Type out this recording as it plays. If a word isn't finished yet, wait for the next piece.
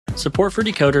Support for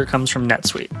Decoder comes from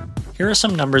NetSuite. Here are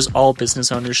some numbers all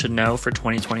business owners should know for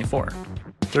 2024.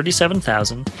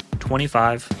 37,000,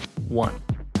 25, 1.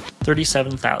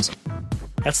 37,000.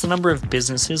 That's the number of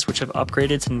businesses which have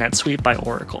upgraded to NetSuite by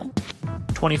Oracle.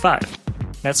 25.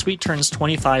 NetSuite turns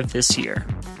 25 this year.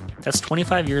 That's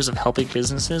 25 years of helping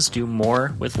businesses do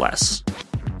more with less.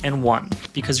 And 1,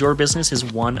 because your business is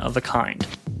one of a kind.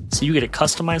 So you get a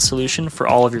customized solution for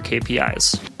all of your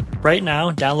KPIs. Right now,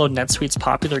 download NetSuite's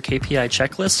popular KPI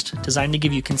checklist designed to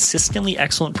give you consistently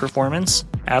excellent performance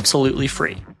absolutely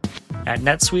free at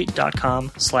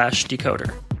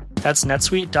netsuite.com/decoder. That's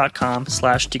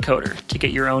netsuite.com/decoder to get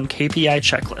your own KPI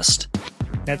checklist.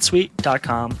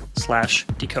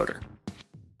 netsuite.com/decoder.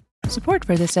 Support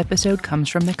for this episode comes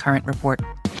from The Current Report.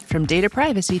 From data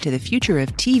privacy to the future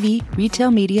of TV,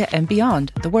 retail media, and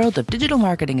beyond, the world of digital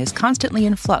marketing is constantly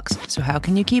in flux, so how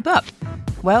can you keep up?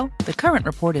 Well, The Current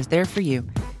Report is there for you.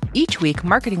 Each week,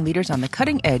 marketing leaders on the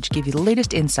cutting edge give you the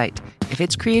latest insight. If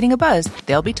it's creating a buzz,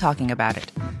 they'll be talking about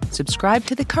it. Subscribe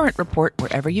to The Current Report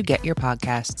wherever you get your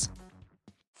podcasts.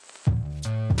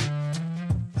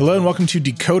 Hello and welcome to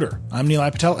Decoder. I'm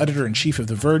Nilay Patel, editor-in-chief of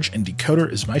The Verge, and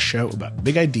Decoder is my show about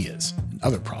big ideas and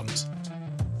other problems.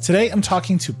 Today, I'm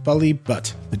talking to Pali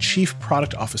Bhatt, the chief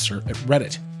product officer at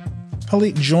Reddit.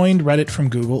 Pali joined Reddit from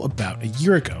Google about a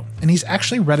year ago, and he's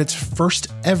actually Reddit's first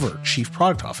ever chief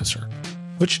product officer,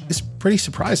 which is pretty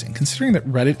surprising considering that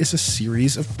Reddit is a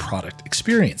series of product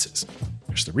experiences.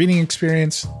 There's the reading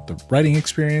experience, the writing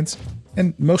experience,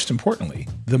 and most importantly,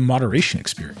 the moderation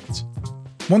experience.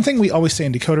 One thing we always say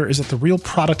in Decoder is that the real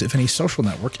product of any social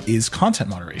network is content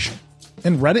moderation,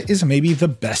 and Reddit is maybe the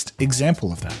best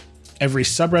example of that. Every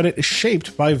subreddit is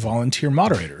shaped by volunteer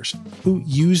moderators who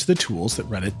use the tools that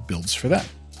Reddit builds for them.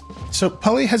 So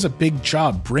Pali has a big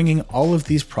job bringing all of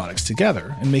these products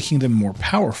together and making them more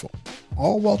powerful,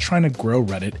 all while trying to grow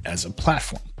Reddit as a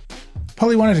platform.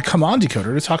 Pali wanted to come on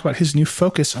Decoder to talk about his new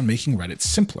focus on making Reddit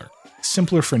simpler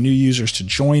for new users to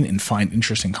join and find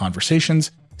interesting conversations,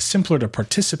 simpler to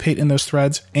participate in those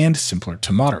threads, and simpler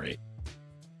to moderate.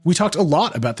 We talked a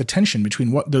lot about the tension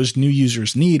between what those new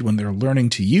users need when they're learning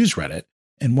to use Reddit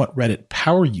and what Reddit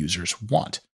power users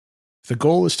want. If the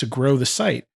goal is to grow the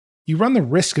site, you run the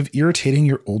risk of irritating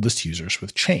your oldest users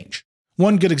with change.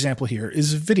 One good example here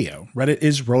is video. Reddit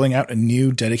is rolling out a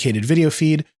new dedicated video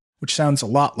feed, which sounds a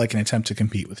lot like an attempt to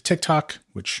compete with TikTok,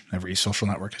 which every social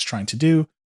network is trying to do.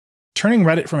 Turning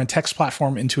Reddit from a text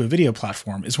platform into a video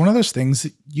platform is one of those things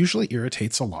that usually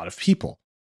irritates a lot of people.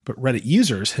 But Reddit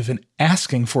users have been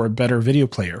asking for a better video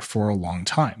player for a long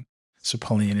time. So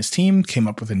Pali and his team came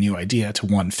up with a new idea to,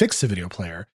 one, fix the video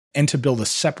player, and to build a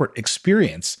separate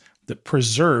experience that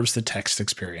preserves the text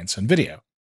experience on video.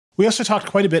 We also talked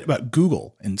quite a bit about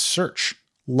Google and search.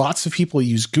 Lots of people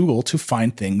use Google to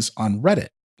find things on Reddit,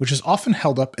 which is often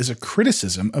held up as a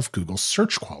criticism of Google's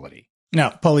search quality.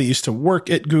 Now, Pali used to work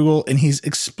at Google, and he's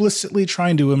explicitly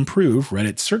trying to improve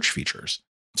Reddit's search features.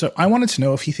 So I wanted to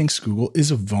know if he thinks Google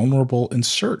is vulnerable in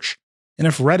search, and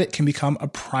if Reddit can become a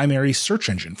primary search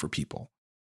engine for people.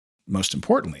 Most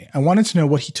importantly, I wanted to know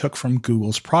what he took from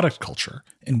Google's product culture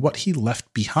and what he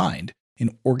left behind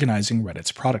in organizing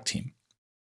Reddit's product team.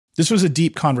 This was a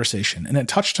deep conversation, and it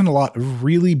touched on a lot of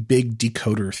really big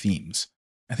Decoder themes.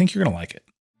 I think you're going to like it.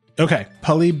 Okay,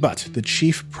 Pali Bhatt, the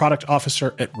chief product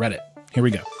officer at Reddit. Here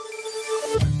we go.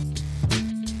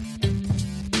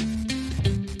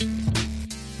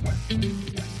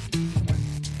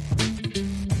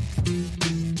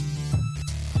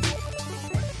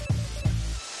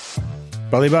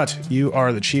 Pali Bhatt, you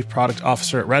are the Chief Product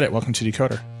Officer at Reddit. Welcome to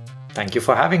Decoder. Thank you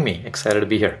for having me. Excited to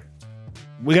be here.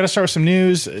 We got to start with some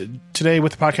news. Today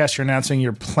with the podcast, you're announcing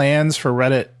your plans for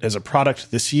Reddit as a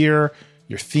product this year.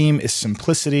 Your theme is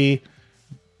simplicity.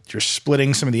 You're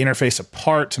splitting some of the interface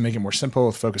apart to make it more simple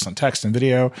with focus on text and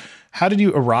video. How did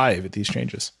you arrive at these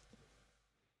changes?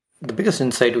 The biggest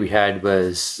insight we had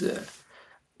was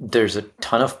there's a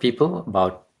ton of people,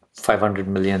 about 500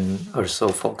 million or so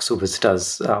folks who visit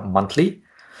us monthly.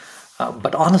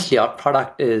 But honestly, our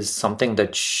product is something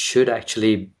that should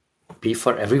actually be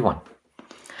for everyone.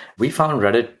 We found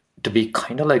Reddit to be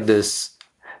kind of like this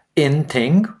in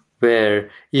thing where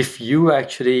if you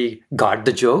actually got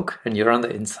the joke and you're on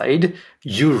the inside,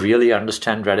 you really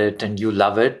understand Reddit and you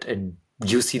love it and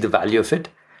you see the value of it.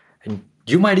 And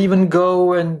you might even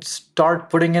go and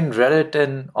start putting in Reddit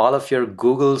in all of your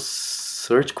Google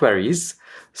search queries.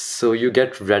 So you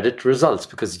get Reddit results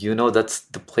because you know that's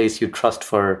the place you trust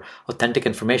for authentic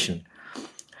information.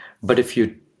 But if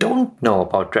you don't know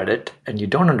about Reddit and you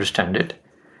don't understand it,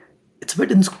 it's a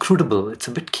bit inscrutable, it's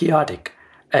a bit chaotic,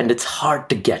 and it's hard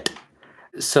to get.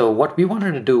 So what we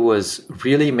wanted to do was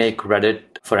really make Reddit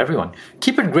for everyone.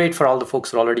 Keep it great for all the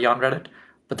folks who are already on Reddit,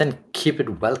 but then keep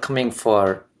it welcoming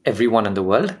for everyone in the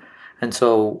world. And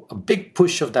so a big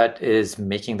push of that is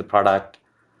making the product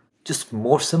just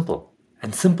more simple,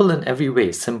 and simple in every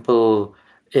way. Simple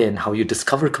in how you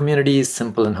discover communities,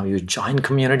 simple in how you join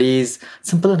communities,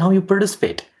 simple in how you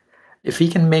participate. If we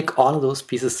can make all of those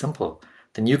pieces simple,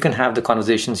 then you can have the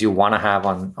conversations you want to have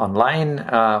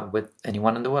online with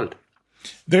anyone in the world.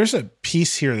 There's a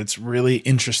piece here that's really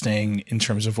interesting in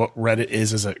terms of what Reddit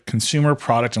is as a consumer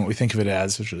product and what we think of it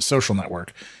as, which is a social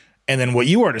network. And then what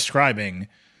you are describing,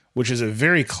 which is a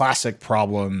very classic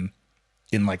problem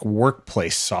in like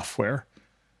workplace software,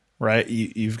 right?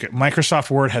 You've got Microsoft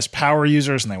Word has power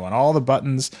users and they want all the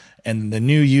buttons, and the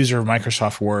new user of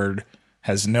Microsoft Word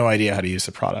has no idea how to use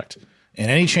the product.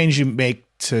 And any change you make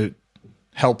to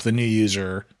help the new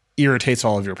user irritates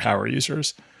all of your power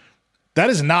users. That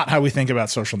is not how we think about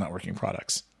social networking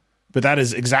products, but that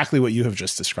is exactly what you have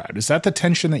just described. Is that the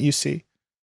tension that you see?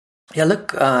 Yeah,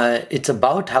 look, it's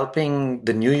about helping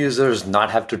the new users not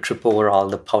have to trip over all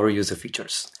the power user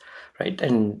features, right?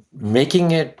 And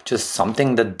making it just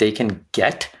something that they can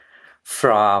get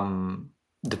from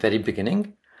the very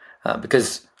beginning.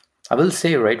 Because I will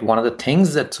say, right, one of the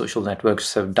things that social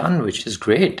networks have done, which is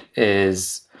great,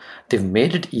 is they've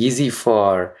made it easy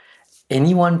for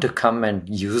anyone to come and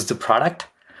use the product,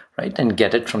 right, and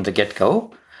get it from the get-go.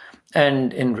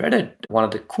 And in Reddit, one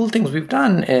of the cool things we've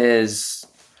done is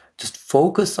just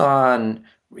focus on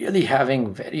really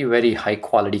having very, very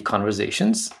high-quality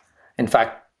conversations. In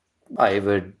fact, I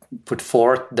would put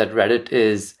forth that Reddit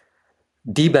is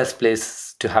the best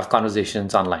place to have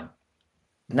conversations online.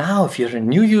 Now, if you're a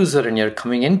new user and you're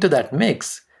coming into that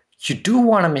mix, you do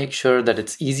want to make sure that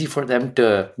it's easy for them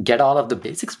to get all of the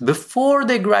basics before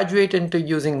they graduate into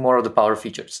using more of the power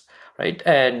features, right?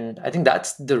 And I think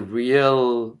that's the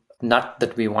real nut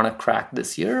that we want to crack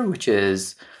this year, which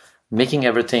is making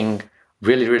everything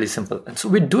really, really simple. And so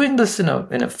we're doing this in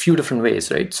a few different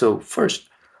ways, right? So first,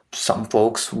 some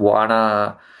folks want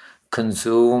to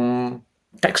consume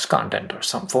text content, or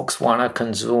some folks want to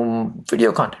consume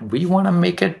video content. We want to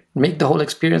make the whole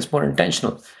experience more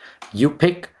intentional. You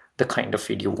pick the kind of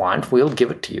feed you want, we'll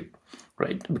give it to you,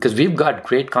 right? Because we've got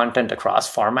great content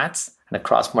across formats and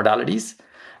across modalities.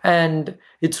 And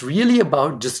it's really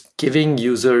about just giving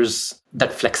users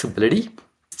that flexibility.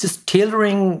 It's just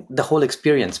tailoring the whole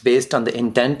experience based on the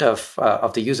intent of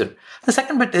the user. The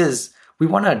second bit is we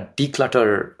want to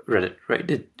declutter Reddit,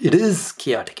 right? It is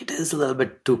chaotic. It is a little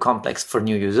bit too complex for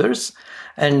new users.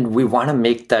 And we want to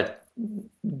make that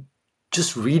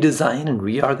just redesign and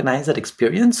reorganize that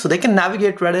experience so they can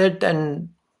navigate Reddit and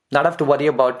not have to worry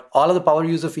about all of the power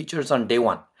user features on day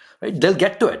one, right? They'll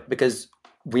get to it because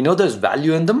we know there's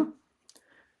value in them.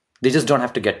 They just don't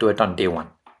have to get to it on day one.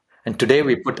 And today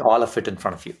we put all of it in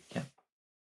front of you. Yeah.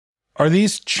 Are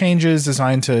these changes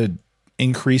designed to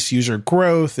increase user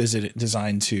growth? Is it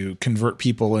designed to convert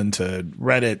people into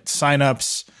Reddit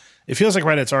signups? It feels like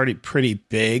Reddit's already pretty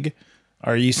big.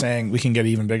 Are you saying we can get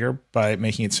even bigger by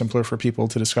making it simpler for people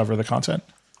to discover the content?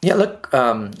 Yeah, look,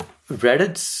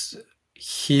 Reddit's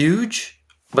huge,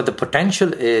 but the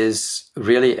potential is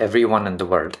really everyone in the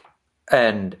world.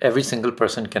 And every single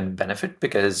person can benefit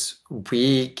because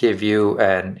we give you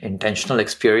an intentional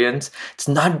experience. It's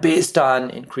not based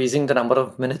on increasing the number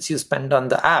of minutes you spend on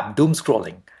the app, doom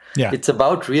scrolling. Yeah. It's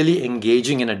about really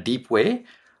engaging in a deep way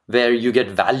where you get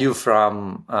value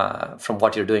from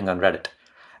what you're doing on Reddit.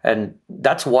 And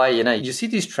that's why, you see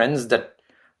these trends that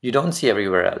you don't see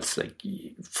everywhere else. Like,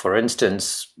 for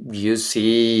instance, you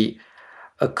see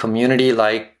a community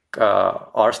like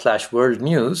r/World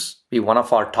News be one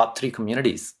of our top 3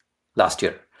 communities last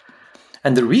year.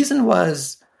 And the reason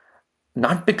was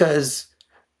not because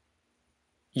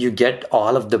you get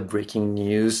all of the breaking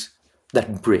news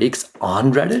that breaks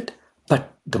on Reddit,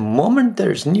 but the moment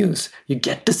there's news, you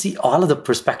get to see all of the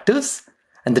perspectives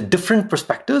and the different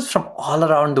perspectives from all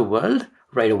around the world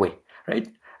right away, right?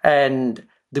 And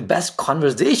the best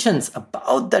conversations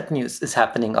about that news is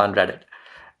happening on Reddit.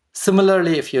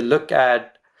 Similarly, if you look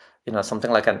at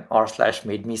something like an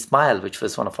r/Made Me Smile, which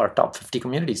was one of our top 50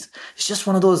 communities, it's just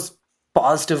one of those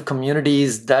positive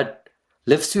communities that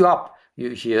lifts you up. You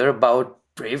hear about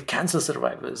brave cancer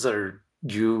survivors, or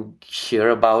you hear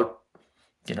about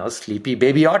sleepy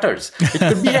baby otters. It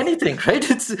could be anything, right?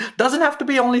 It doesn't have to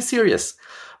be only serious.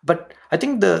 But I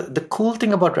think the cool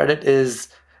thing about Reddit is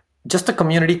just a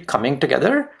community coming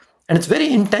together. And it's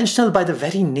very intentional by the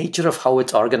very nature of how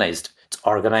it's organized. It's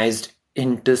organized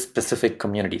into specific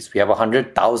communities. We have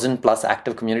 100,000 plus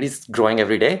active communities growing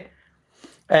every day.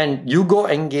 And you go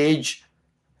engage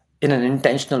in an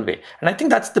intentional way. And I think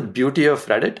that's the beauty of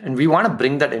Reddit. And we want to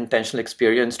bring that intentional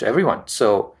experience to everyone.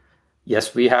 So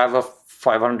yes, we have a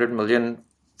 500 million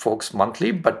folks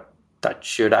monthly, but that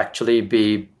should actually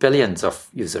be billions of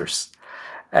users.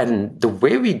 And the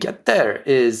way we get there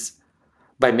is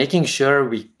by making sure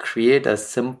we create a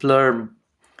simpler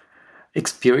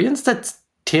experience that's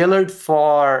tailored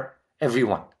for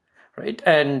everyone, right?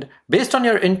 And based on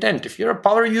your intent, if you're a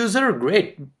power user,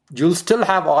 great. You'll still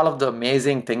have all of the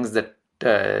amazing things that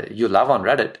you love on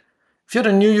Reddit. If you're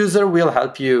a new user, we'll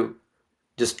help you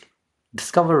just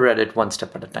discover Reddit one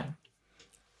step at a time.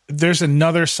 There's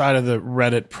another side of the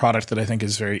Reddit product that I think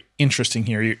is very interesting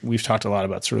here. We've talked a lot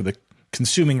about sort of the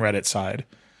consuming Reddit side.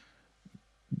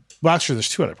 Well, actually, there's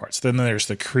two other parts. Then there's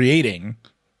the creating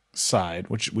side,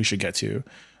 which we should get to.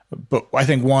 But I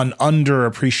think one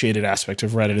underappreciated aspect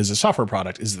of Reddit as a software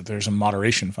product is that there's a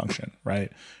moderation function,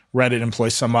 right? Reddit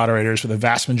employs some moderators, but the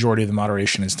vast majority of the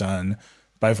moderation is done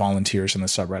by volunteers in the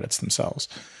subreddits themselves.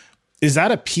 Is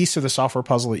that a piece of the software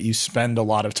puzzle that you spend a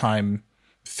lot of time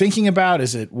thinking about?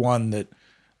 Is it one that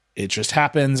it just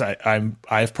happens?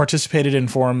 I've participated in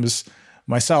forums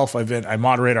myself. I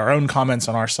moderate our own comments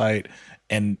on our site,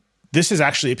 and this is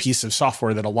actually a piece of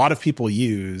software that a lot of people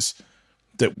use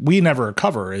that we never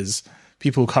cover as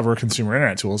people who cover consumer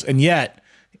internet tools. And yet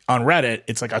on Reddit,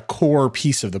 it's like a core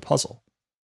piece of the puzzle.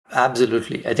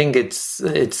 Absolutely. I think it's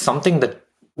something that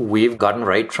we've gotten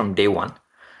right from day one,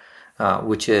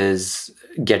 which is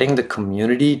getting the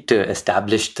community to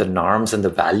establish the norms and the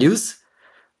values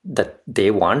that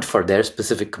they want for their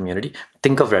specific community.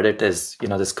 Think of Reddit as,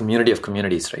 this community of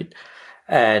communities, right?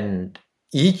 And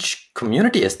each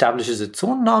community establishes its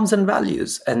own norms and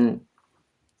values. And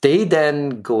they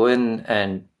then go in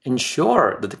and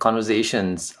ensure that the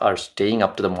conversations are staying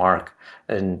up to the mark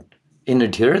and in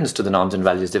adherence to the norms and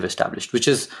values they've established, which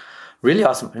is really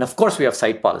awesome. And of course, we have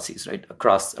site policies, right,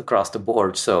 across the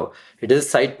board. So it is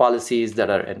site policies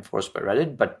that are enforced by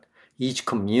Reddit, but each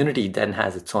community then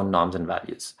has its own norms and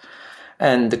values.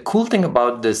 And the cool thing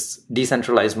about this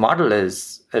decentralized model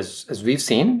is, as we've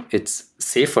seen, it's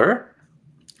safer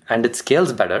and it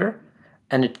scales better.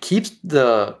 And it keeps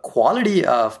the quality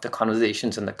of the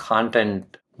conversations and the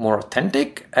content more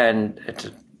authentic and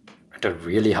at a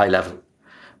really high level.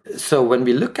 So when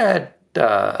we look at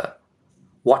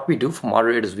what we do for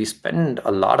moderators, we spend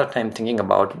a lot of time thinking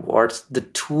about what's the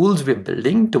tools we're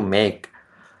building to make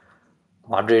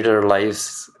moderator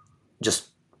lives just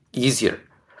easier.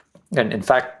 And in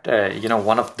fact,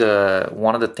 one of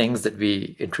the things that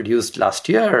we introduced last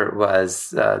year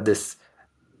was this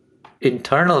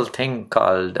internal thing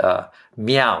called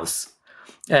meows.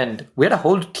 And we had a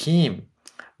whole team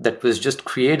that was just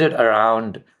created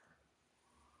around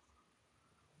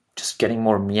just getting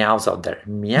more meows out there.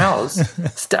 Meows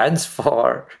stands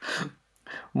for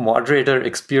moderator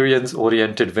experience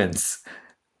oriented wins.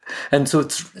 And so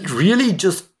it's really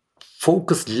just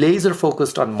laser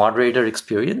focused on moderator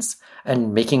experience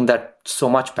and making that so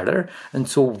much better. And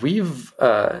so we've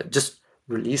just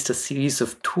released a series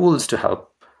of tools to help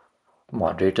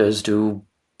moderators do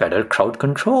better crowd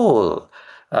control,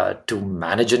 to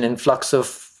manage an influx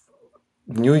of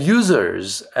new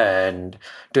users, and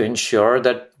to ensure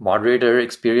that moderator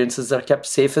experiences are kept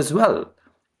safe as well,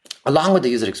 along with the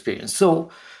user experience. So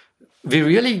we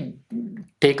really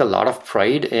take a lot of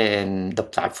pride in the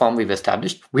platform we've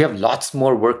established. We have lots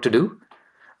more work to do,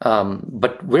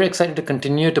 but we're excited to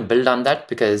continue to build on that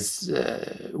because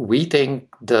we think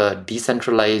the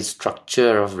decentralized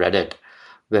structure of Reddit,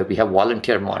 where we have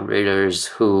volunteer moderators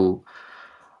who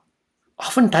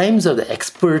oftentimes are the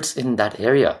experts in that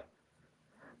area,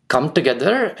 come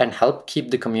together and help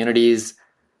keep the communities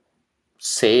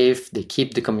safe, they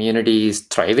keep the communities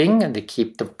thriving, and they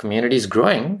keep the communities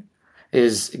growing,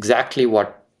 is exactly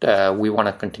what we want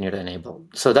to continue to enable.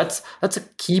 So that's a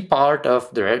key part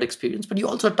of the Reddit experience. But you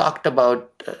also talked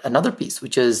about another piece,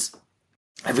 which is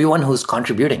everyone who's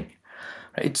contributing,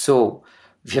 right? So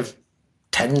we have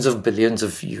tens of billions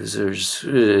of users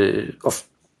of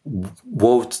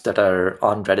votes that are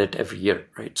on Reddit every year,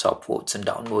 right? So upvotes and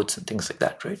downvotes and things like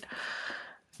that, right?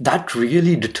 That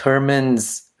really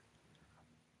determines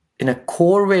in a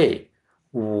core way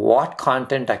what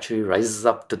content actually rises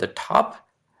up to the top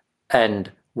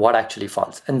and what actually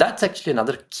falls. And that's actually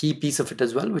another key piece of it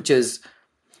as well, which is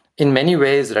in many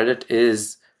ways, Reddit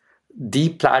is the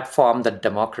platform that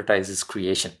democratizes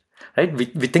creation, right? We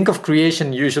think of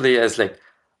creation usually as like,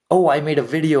 oh, I made a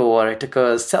video or I took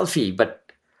a selfie, but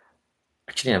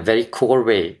actually in a very core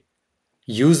way,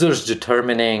 users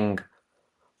determining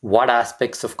what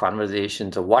aspects of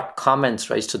conversations or what comments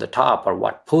rise to the top or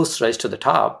what posts rise to the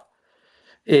top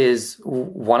is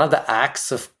one of the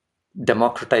acts of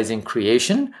democratizing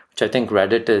creation, which I think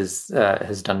Reddit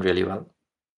has done really well.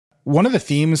 One of the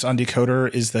themes on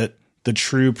Decoder is that the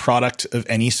true product of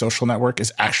any social network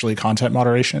is actually content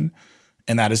moderation.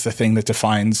 And that is the thing that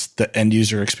defines the end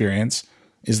user experience,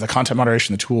 is the content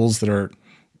moderation, the tools that are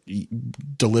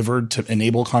delivered to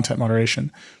enable content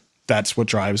moderation. That's what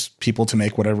drives people to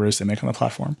make whatever it is they make on the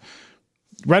platform.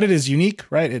 Reddit is unique,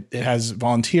 right? It has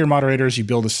volunteer moderators. You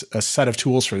build a set of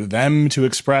tools for them to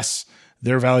express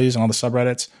their values on all the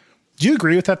subreddits. Do you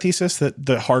agree with that thesis that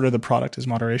the heart of the product is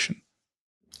moderation?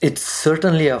 It's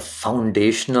certainly a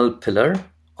foundational pillar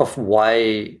of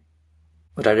why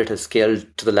Reddit has scaled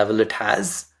to the level it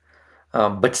has,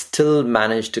 but still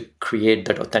managed to create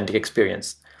that authentic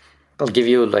experience. I'll give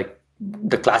you like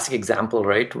the classic example,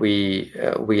 right? We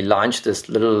launched this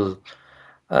little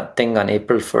thing on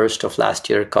April 1st of last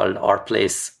year called Our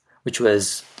Place, which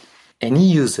was any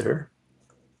user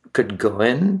could go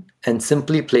in and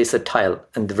simply place a tile.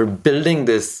 And they were building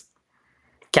this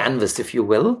canvas, if you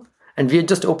will. And we had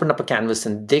just opened up a canvas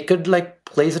and they could like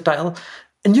place a tile.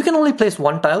 And you can only place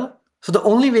one tile. So the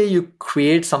only way you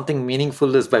create something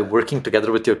meaningful is by working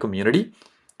together with your community.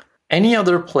 Any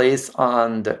other place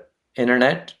on the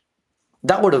internet,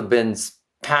 that would have been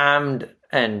spammed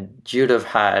and you'd have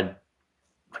had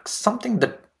like something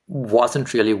that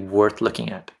wasn't really worth looking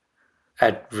at.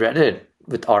 At Reddit,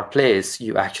 with Our Place,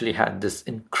 you actually had this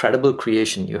incredible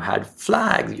creation. You had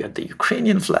flags, you had the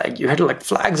Ukrainian flag, you had like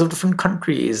flags of different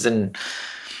countries, and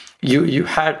you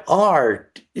had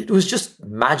art. It was just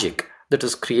magic that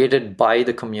was created by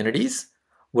the communities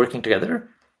working together.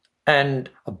 And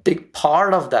a big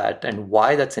part of that and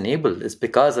why that's enabled is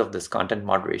because of this content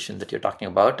moderation that you're talking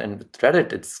about. And with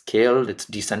Reddit, it's scaled, it's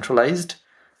decentralized,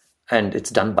 and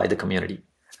it's done by the community.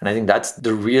 And I think that's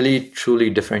the really, truly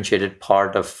differentiated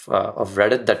part of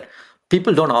Reddit that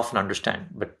people don't often understand,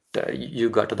 but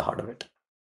you got to the heart of it.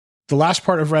 The last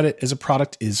part of Reddit as a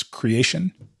product is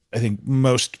creation. I think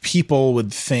most people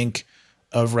would think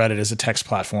of Reddit as a text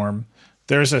platform.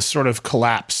 There's a sort of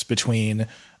collapse between,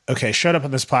 okay, showed up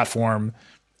on this platform,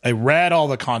 I read all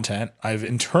the content, I've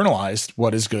internalized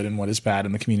what is good and what is bad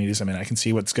in the communities I'm in. I can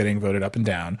see what's getting voted up and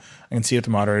down. I can see what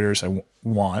the moderators I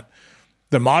want.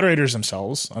 The moderators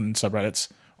themselves on subreddits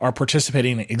are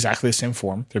participating in exactly the same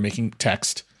form. They're making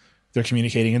text. They're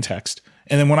communicating in text.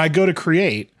 And then when I go to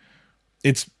create,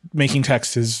 it's making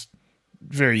text is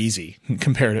very easy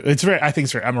compared to, I think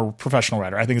it's very, I'm a professional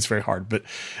writer. I think it's very hard, but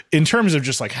in terms of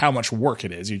just like how much work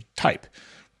it is, you type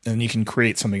and you can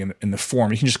create something in the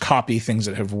form. You can just copy things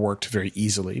that have worked very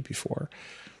easily before.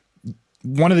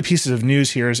 One of the pieces of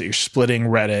news here is that you're splitting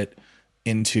Reddit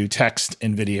into text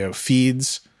and video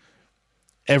feeds.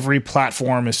 Every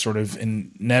platform is sort of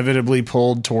inevitably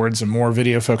pulled towards a more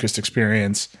video-focused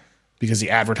experience because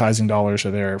the advertising dollars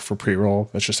are there for pre-roll.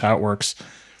 That's just how it works.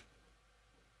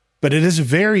 But it is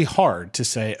very hard to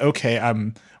say, okay,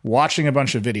 I'm watching a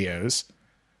bunch of videos.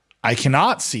 I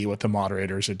cannot see what the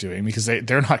moderators are doing because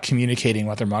they're not communicating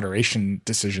what their moderation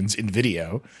decisions in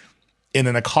video. And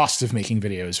then the cost of making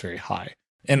video is very high.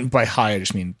 And by high, I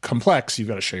just mean complex. You've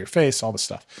got to show your face, all this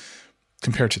stuff,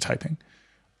 compared to typing.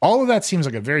 All of that seems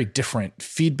like a very different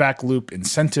feedback loop,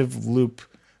 incentive loop,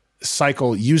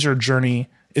 cycle, user journey.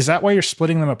 Is that why you're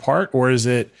splitting them apart? Or is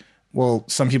it, well,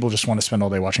 some people just want to spend all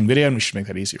day watching video and we should make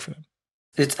that easier for them?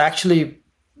 It's actually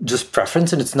just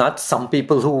preference, and it's not some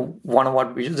people who want to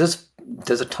watch video.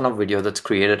 There's a ton of video that's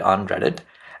created on Reddit,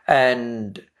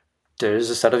 and there's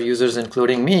a set of users,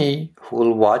 including me, who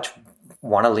will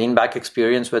want a lean back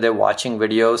experience where they're watching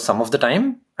video some of the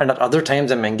time, and at other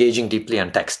times I'm engaging deeply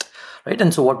on text. Right.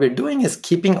 And so what we're doing is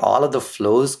keeping all of the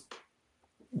flows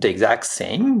the exact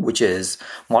same, which is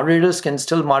moderators can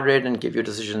still moderate and give you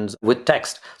decisions with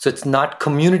text. So it's not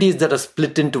communities that are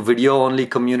split into video-only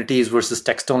communities versus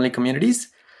text-only communities.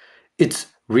 It's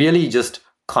really just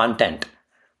content,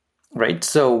 right?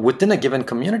 So within a given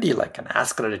community, like an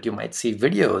Ask Reddit, you might see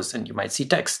videos and you might see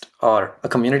text, or a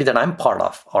community that I'm part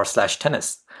of,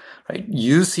 r/tennis, right?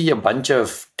 You see a bunch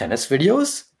of tennis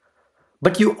videos,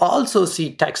 but you also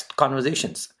see text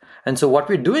conversations. And so what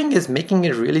we're doing is making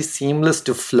it really seamless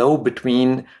to flow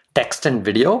between text and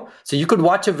video. So you could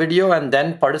watch a video and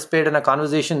then participate in a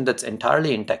conversation that's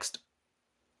entirely in text.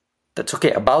 That's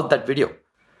okay about that video,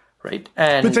 right?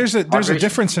 And but there's a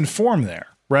difference in form there,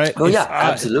 right? Oh, yeah,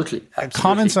 absolutely.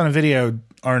 Comments on a video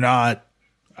are not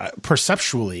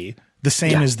perceptually the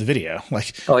same as the video.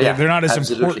 Like they're not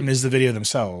as important as the video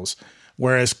themselves.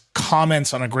 Whereas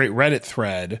comments on a great Reddit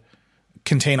thread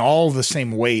contain all the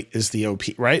same weight as the OP,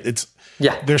 right?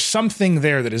 There's something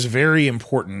there that is very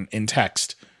important in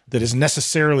text that is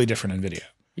necessarily different in video.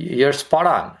 You're spot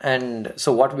on. And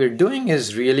so what we're doing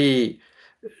is really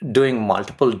doing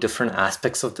multiple different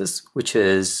aspects of this, which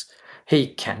is, hey,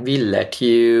 can we let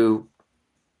you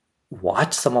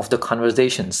watch some of the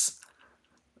conversations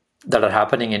that are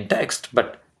happening in text,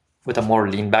 but with a more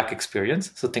lean back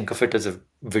experience? So think of it as a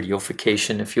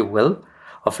videofication, if you will,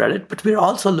 of Reddit. But we're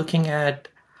also looking at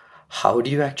how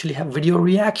do you actually have video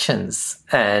reactions,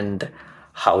 and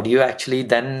how do you actually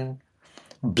then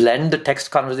blend the text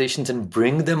conversations and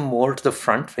bring them more to the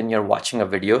front when you're watching a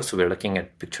video. So we're looking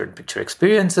at picture-in-picture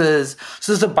experiences.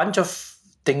 So there's a bunch of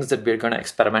things that we're going to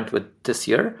experiment with this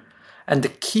year. And the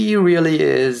key really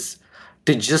is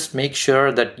to just make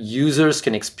sure that users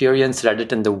can experience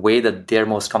Reddit in the way that they're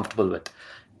most comfortable with.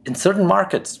 In certain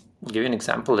markets, I'll give you an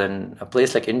example, in a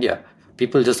place like India,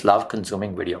 people just love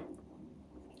consuming video,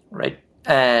 right?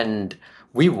 And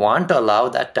we want to allow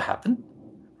that to happen,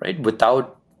 right?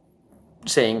 Without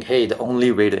saying, hey, the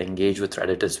only way to engage with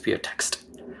Reddit is via text.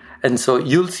 And so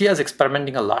you'll see us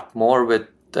experimenting a lot more with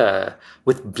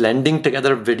blending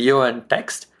together video and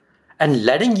text and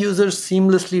letting users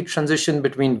seamlessly transition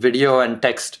between video and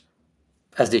text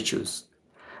as they choose.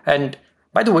 And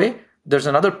by the way, there's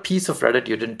another piece of Reddit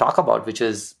you didn't talk about, which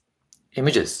is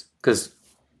images, because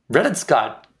Reddit's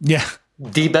got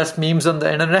the best memes on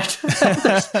the internet.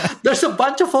 there's a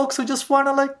bunch of folks who just want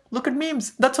to look at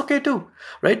memes. That's okay too,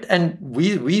 right? And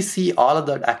we see all of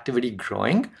that activity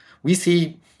growing. We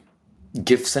see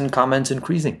GIFs and comments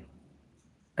increasing,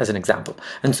 as an example.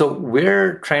 And so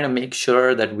we're trying to make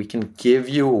sure that we can give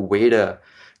you a way to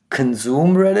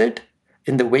consume Reddit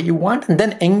in the way you want, and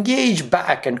then engage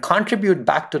back and contribute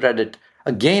back to Reddit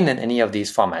again in any of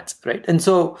these formats, right? And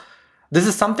so this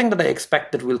is something that I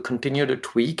expect that we'll continue to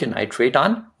tweak and iterate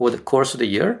on over the course of the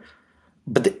year.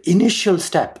 But the initial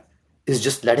step is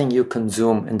just letting you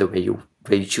consume in the way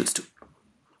you choose to.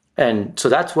 And so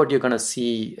that's what you're going to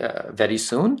see very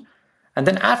soon. And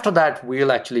then after that,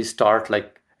 we'll actually start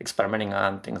experimenting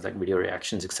on things like video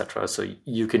reactions, etc. So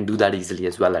you can do that easily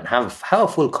as well and have a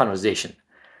full conversation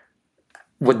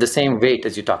with the same weight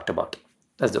as you talked about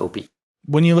as the OP.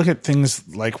 When you look at things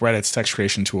like Reddit's text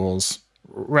creation tools,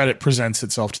 Reddit presents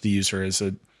itself to the user as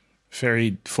a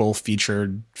very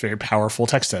full-featured, very powerful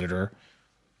text editor.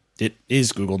 It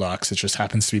is Google Docs. It just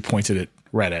happens to be pointed at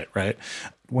Reddit, right?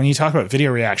 When you talk about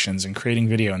video reactions and creating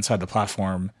video inside the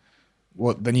platform,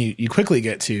 well, then you quickly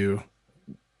get to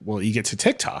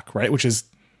TikTok, right? Which is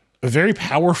a very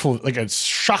powerful, a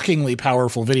shockingly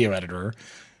powerful video editor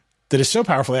that is so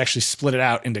powerful they actually split it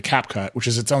out into CapCut, which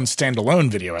is its own standalone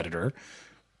video editor.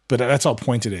 But that's all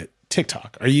pointed at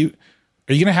TikTok. Are you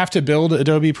going to have to build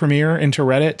Adobe Premiere into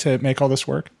Reddit to make all this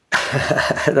work?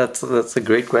 That's a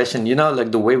great question.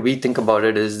 The way we think about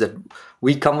it is that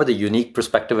we come with a unique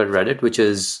perspective at Reddit, which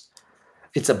is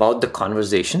it's about the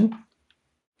conversation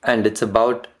and it's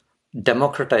about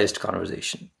democratized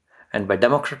conversation. And by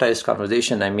democratized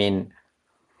conversation, I mean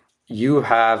you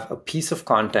have a piece of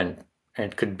content,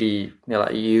 and it could be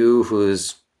you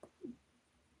who's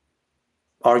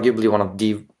arguably one of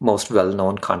the most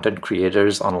well-known content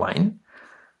creators online.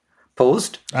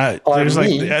 Post. There's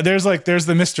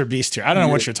the Mr. Beast here. I don't know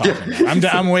what you're talking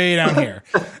about. I'm way down here.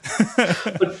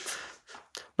 but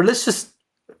let's just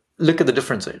look at the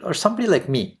difference, right? Or somebody like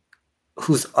me,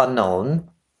 who's unknown,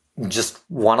 just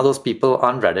one of those people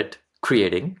on Reddit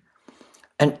creating,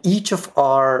 and each of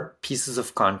our pieces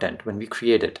of content, when we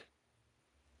create it,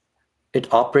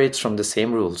 it operates from the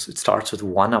same rules. It starts with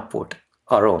one upvote,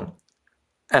 our own.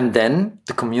 And then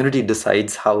the community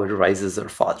decides how it rises or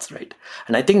falls, right?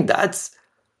 And I think that's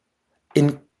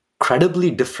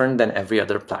incredibly different than every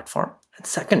other platform. And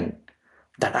second,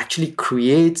 that actually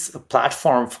creates a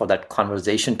platform for that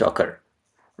conversation to occur,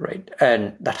 right?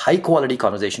 And that high quality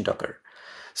conversation to occur.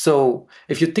 So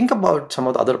if you think about some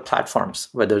of the other platforms,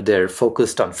 whether they're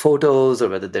focused on photos or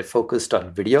whether they're focused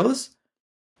on videos,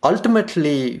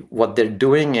 ultimately what they're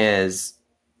doing is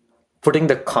putting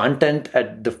the content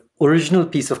at the original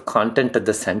piece of content at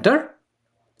the center,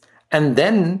 and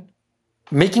then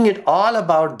making it all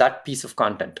about that piece of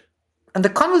content. And the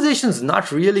conversation is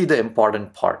not really the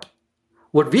important part.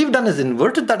 What we've done is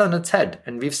inverted that on its head,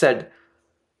 and we've said,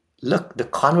 look, the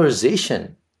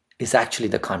conversation is actually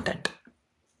the content.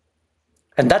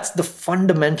 And that's the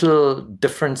fundamental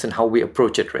difference in how we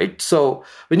approach it, right? So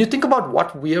when you think about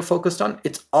what we are focused on,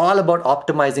 it's all about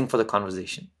optimizing for the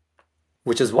conversation,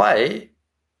 which is why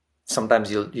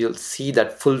sometimes you'll see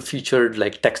that full-featured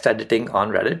text editing on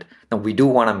Reddit. Now, we do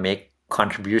want to make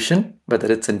contribution,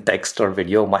 whether it's in text or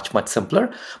video, much, much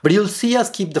simpler. But you'll see us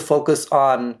keep the focus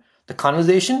on the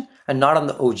conversation and not on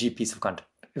the OG piece of content,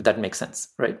 if that makes sense,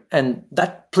 right? And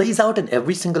that plays out in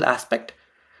every single aspect.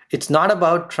 It's not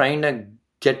about trying to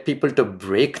get people to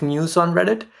break news on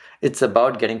Reddit. It's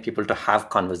about getting people to have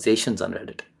conversations on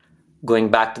Reddit. Going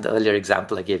back to the earlier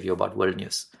example I gave you about world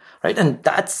news, right? And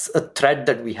that's a thread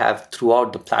that we have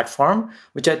throughout the platform,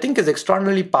 which I think is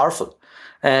extraordinarily powerful.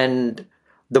 And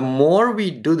the more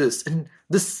we do this, and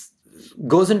this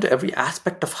goes into every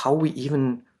aspect of how we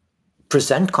even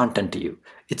present content to you.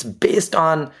 It's based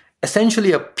on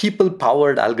essentially a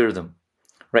people-powered algorithm,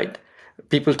 right?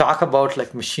 People talk about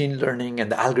like machine learning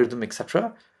and the algorithm,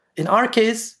 etc. In our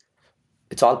case,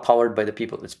 it's all powered by the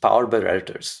people. It's powered by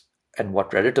Redditors. And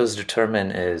what Redditors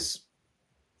determine is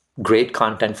great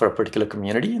content for a particular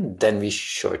community, and then we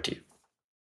show it to you.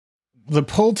 The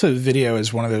pull to video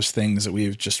is one of those things that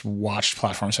we've just watched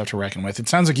platforms have to reckon with. It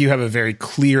sounds like you have a very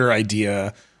clear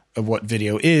idea of what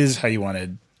video is, how you want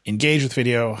to engage with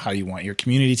video, how you want your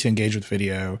community to engage with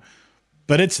video,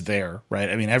 but it's there, right?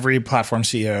 I mean, every platform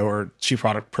CEO or chief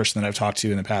product person that I've talked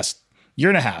to in the past year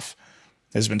and a half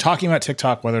has been talking about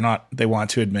TikTok, whether or not they want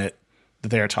to admit that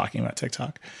they are talking about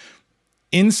TikTok.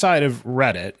 Inside of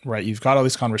Reddit, right, you've got all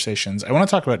these conversations. I want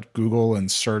to talk about Google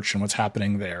and search and what's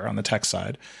happening there on the tech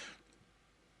side.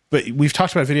 But we've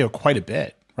talked about video quite a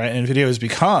bit, right? And video has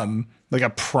become like a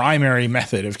primary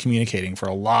method of communicating for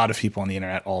a lot of people on the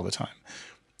internet all the time.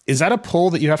 Is that a pull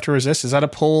that you have to resist? Is that a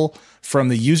pull from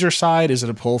the user side? Is it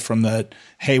a pull from the,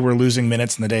 hey, we're losing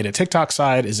minutes in the day to TikTok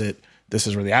side? Is it, this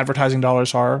is where the advertising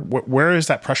dollars are? Where is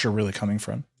that pressure really coming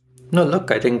from? No,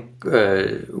 look, I think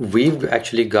we've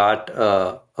actually got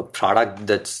a product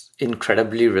that's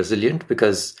incredibly resilient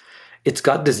because it's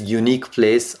got this unique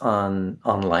place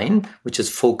online, which is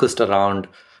focused around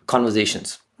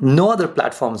conversations. No other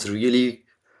platform is really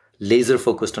laser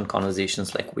focused on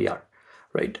conversations like we are,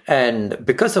 right? And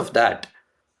because of that,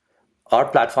 our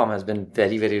platform has been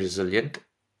very, very resilient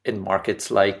in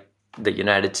markets like the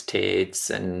United States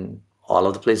and all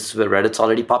of the places where Reddit's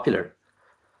already popular.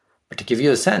 But to give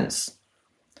you a sense,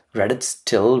 Reddit's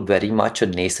still very much a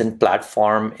nascent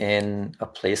platform in a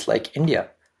place like India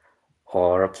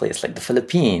or a place like the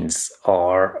Philippines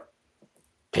or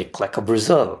pick like a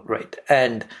Brazil, right?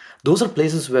 And those are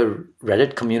places where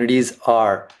Reddit communities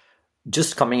are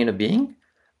just coming into being.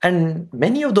 And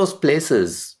many of those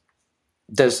places,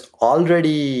 there's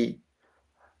already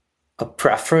a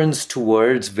preference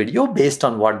towards video based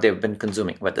on what they've been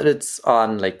consuming, whether it's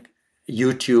on like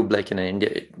YouTube, like in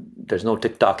India, there's no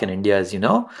TikTok in India, as you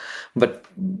know, but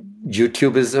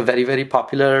YouTube is a very, very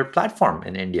popular platform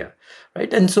in India,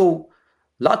 right? And so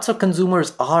lots of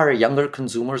younger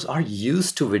consumers are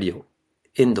used to video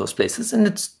in those places. And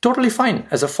it's totally fine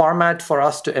as a format for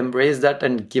us to embrace that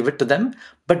and give it to them,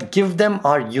 but give them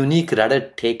our unique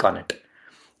Reddit take on it,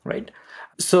 right?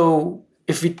 So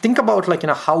if we think about like,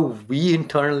 how we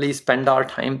internally spend our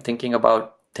time thinking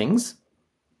about things,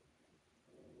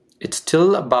 it's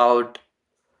still about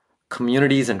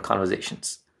communities and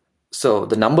conversations. So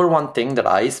the number one thing that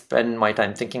I spend my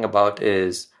time thinking about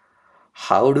is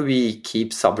how do we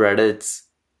keep subreddits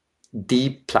the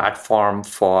platform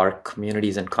for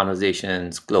communities and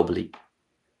conversations globally,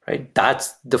 right?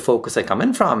 That's the focus I come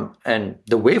in from. And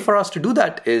the way for us to do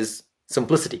that is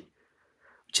simplicity,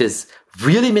 which is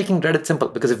really making Reddit simple.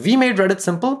 Because if we made Reddit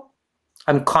simple,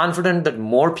 I'm confident that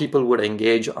more people would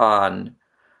engage on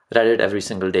Reddit every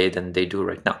single day than they do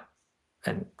right now.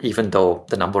 And even though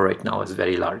the number right now is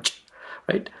very large,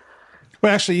 right?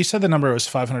 Well, actually, you said the number was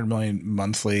 500 million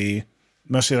monthly.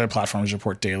 Most of the other platforms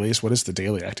report dailies. What is the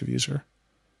daily active user?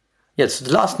 Yes,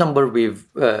 the last number we've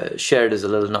shared is a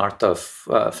little north of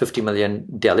 50 million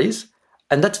dailies.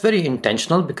 And that's very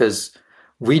intentional because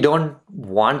we don't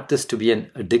want this to be an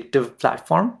addictive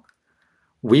platform.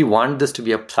 We want this to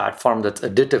be a platform that's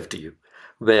additive to you,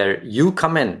 where you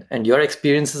come in and your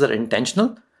experiences are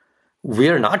intentional.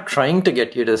 We're not trying to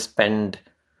get you to spend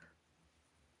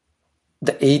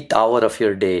the 8th hour of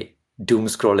your day doom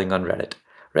scrolling on Reddit,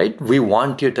 right? We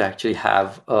want you to actually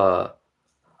have a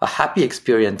happy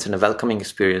experience and a welcoming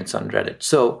experience on Reddit.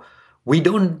 So we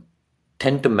don't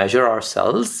tend to measure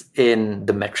ourselves in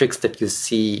the metrics that you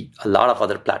see a lot of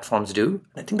other platforms do.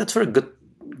 I think that's for a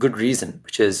good reason,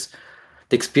 which is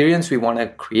the experience we want to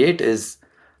create is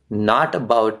not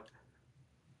about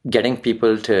getting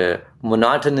people to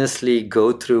monotonously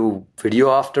go through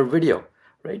video after video,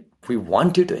 right? We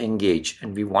want you to engage,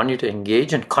 and we want you to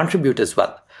engage and contribute as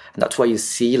well. And that's why you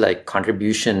see like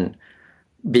contribution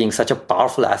being such a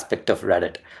powerful aspect of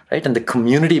Reddit, right? And the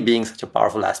community being such a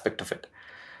powerful aspect of it.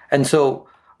 And so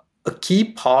a key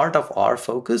part of our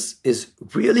focus is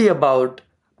really about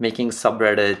making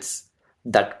subreddits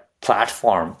that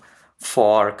platform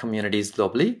for communities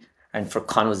globally and for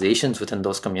conversations within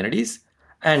those communities,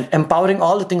 and empowering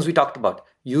all the things we talked about.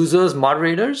 users,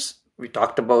 moderators. We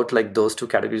talked about like those two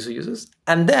categories of users.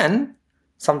 And then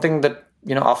something that,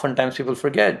 oftentimes people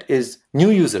forget is new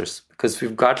users, because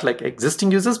we've got like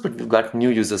existing users, but we've got new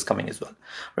users coming as well,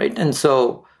 right? And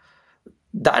so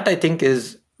that I think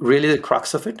is really the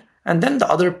crux of it. And then the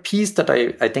other piece that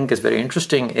I think is very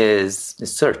interesting is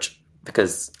search,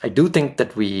 because I do think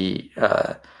that we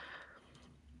have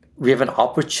an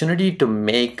opportunity to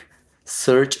make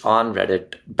search on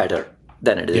Reddit better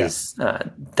than it is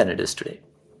today.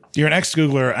 You're an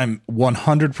ex-Googler. I'm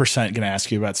 100% going to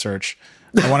ask you about search.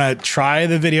 I want to try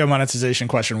the video monetization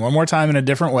question one more time in a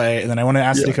different way, and then I want to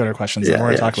ask Decoder questions, and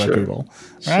we're going to talk about Google.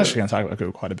 We're actually going to talk about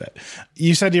Google quite a bit.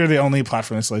 You said you're the only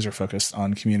platform that's laser focused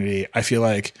on community. I feel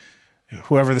like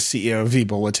whoever the CEO of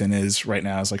vBulletin is right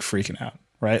now is like freaking out,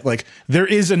 right? Like there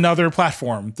is another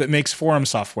platform that makes forum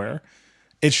software.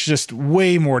 It's just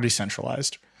way more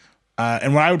decentralized.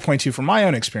 And what I would point to from my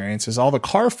own experience is all the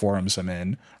car forums I'm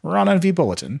in run on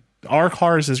vBulletin. Our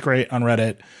Cars is great on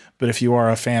Reddit, but if you are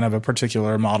a fan of a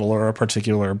particular model or a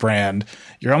particular brand,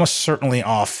 you're almost certainly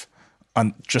off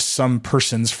on just some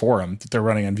person's forum that they're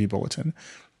running on vBulletin.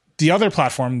 The other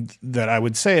platform that I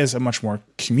would say is a much more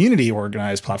community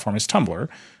organized platform is Tumblr.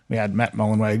 We had Matt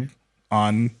Mullenweg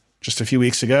on just a few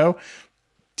weeks ago.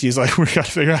 He's like, we got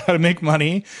to figure out how to make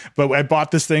money, but I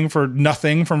bought this thing for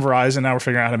nothing from Verizon. Now we're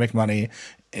figuring out how to make money,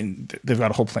 and they've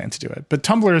got a whole plan to do it. But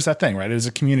Tumblr is that thing, right? It is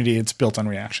a community. It's built on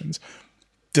reactions.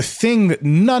 The thing that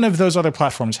none of those other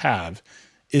platforms have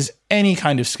is any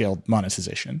kind of scaled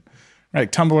monetization,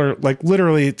 right? Tumblr, like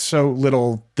literally it's so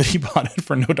little that he bought it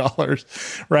for no dollars,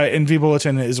 right? And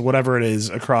vBulletin is whatever it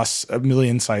is across a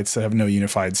million sites that have no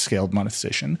unified scaled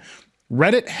monetization.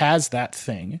 Reddit has that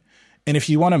thing. And if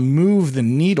you want to move the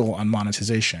needle on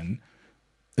monetization,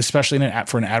 especially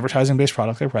for an advertising-based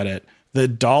product like Reddit, the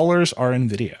dollars are in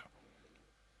video.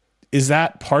 Is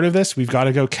that part of this? We've got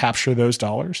to go capture those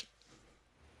dollars?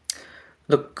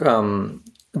 Look,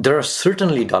 there are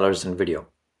certainly dollars in video.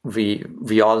 We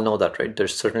all know that, right?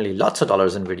 There's certainly lots of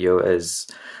dollars in video as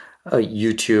a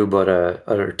YouTube or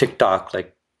a TikTok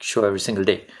like show every single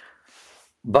day.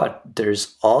 But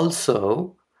there's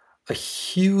also a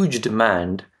huge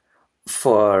demand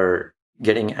for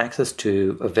getting access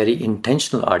to a very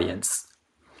intentional audience.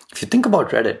 If you think about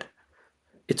Reddit,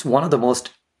 it's one of the most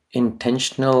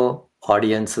intentional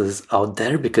audiences out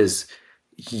there because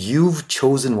you've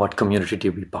chosen what community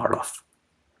to be part of,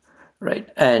 right?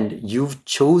 And you've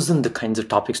chosen the kinds of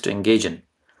topics to engage in.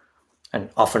 And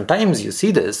oftentimes you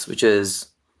see this, which is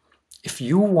if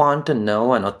you want to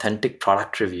know an authentic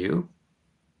product review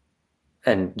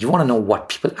and you want to know what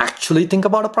people actually think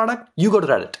about a product, you go to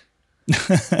Reddit.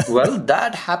 Well,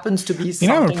 that happens to be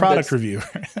something. I'm a product reviewer.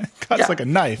 Cuts like a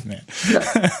knife, man.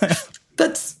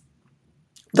 That's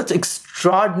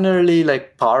extraordinarily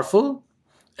like powerful.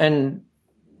 And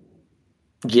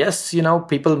yes,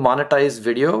 people monetize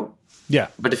video. Yeah.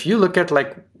 But if you look at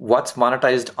like what's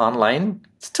monetized online,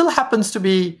 it still happens to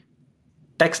be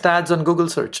text ads on Google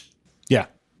search. Yeah.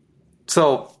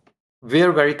 So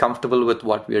we're very comfortable with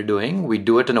what we're doing. We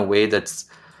do it in a way that's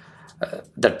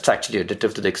actually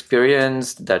additive to the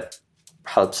experience, that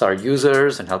helps our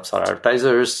users and helps our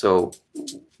advertisers. So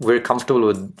we're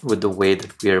comfortable with the way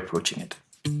that we are approaching it.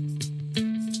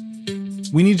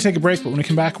 We need to take a break, but when we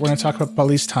come back, we're going to talk about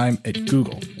Bali's time at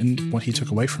Google and what he took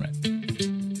away from it.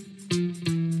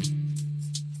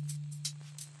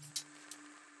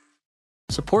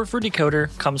 Support for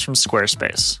Decoder comes from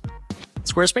Squarespace.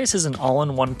 Squarespace is an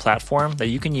all-in-one platform that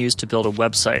you can use to build a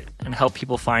website and help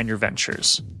people find your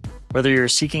ventures. Whether you're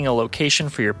seeking a location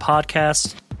for your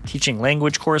podcast, teaching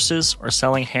language courses, or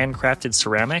selling handcrafted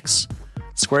ceramics,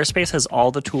 Squarespace has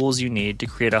all the tools you need to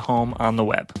create a home on the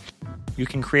web. You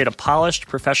can create a polished,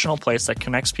 professional place that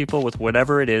connects people with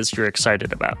whatever it is you're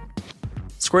excited about.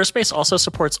 Squarespace also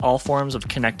supports all forms of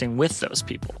connecting with those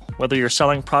people, whether you're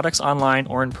selling products online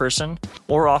or in person,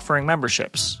 or offering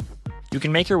memberships. You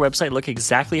can make your website look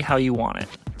exactly how you want it.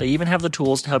 They even have the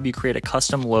tools to help you create a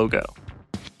custom logo.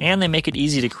 And they make it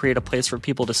easy to create a place for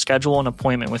people to schedule an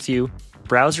appointment with you,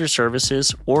 browse your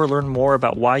services, or learn more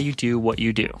about why you do what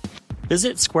you do.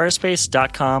 Visit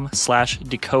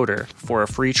squarespace.com/decoder for a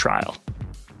free trial.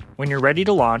 When you're ready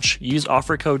to launch, use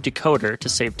offer code DECODER to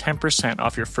save 10%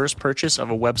 off your first purchase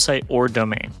of a website or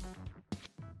domain.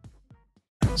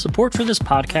 Support for this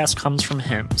podcast comes from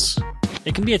Hims.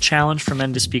 It can be a challenge for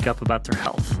men to speak up about their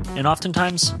health, and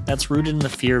oftentimes that's rooted in the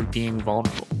fear of being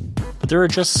vulnerable. But there are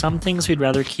just some things we'd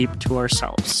rather keep to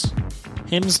ourselves.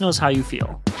 Hims knows how you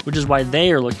feel, which is why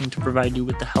they are looking to provide you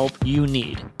with the help you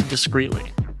need,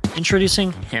 discreetly.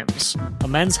 Introducing Hims, a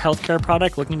men's healthcare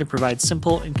product looking to provide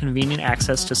simple and convenient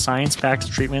access to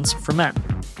science-backed treatments for men.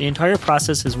 The entire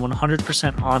process is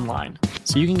 100% online,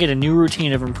 so you can get a new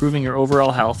routine of improving your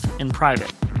overall health in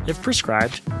private. If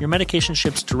prescribed, your medication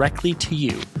ships directly to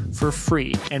you for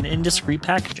free and in discreet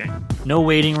packaging. No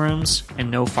waiting rooms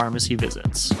and no pharmacy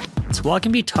visits. So while it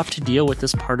can be tough to deal with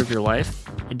this part of your life,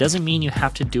 it doesn't mean you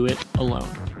have to do it alone.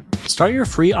 Start your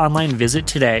free online visit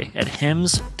today at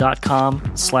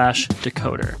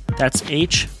hims.com/decoder. That's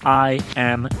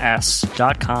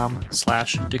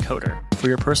HIMS.com/decoder for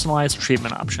your personalized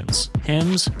treatment options.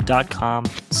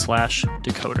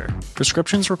 hims.com/decoder.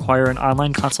 Prescriptions require an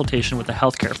online consultation with a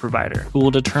healthcare provider who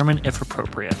will determine if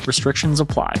appropriate. Restrictions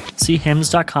apply. See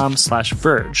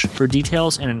hims.com/verge for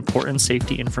details and important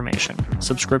safety information.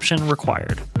 Subscription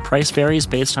required. Price varies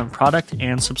based on product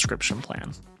and subscription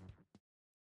plan.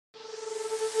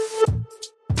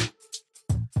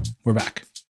 We're back.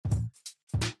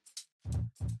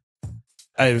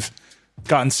 I've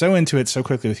gotten so into it so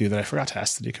quickly with you that I forgot to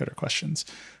ask the Decoder questions.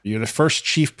 You're the first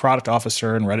chief product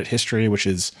officer in Reddit history, which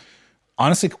is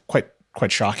honestly quite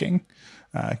shocking,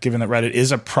 given that Reddit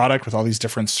is a product with all these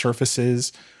different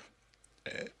surfaces.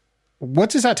 What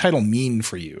does that title mean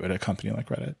for you at a company like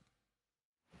Reddit?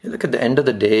 You look, at the end of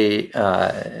the day,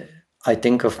 I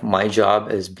think of my job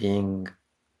as being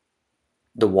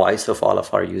the voice of all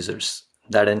of our users.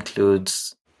 That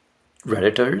includes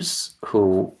Redditors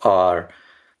who are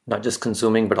not just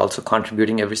consuming, but also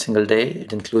contributing every single day.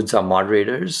 It includes our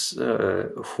moderators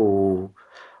who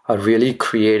are really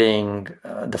creating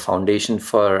the foundation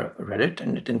for Reddit.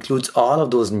 And it includes all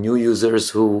of those new users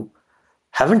who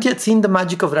haven't yet seen the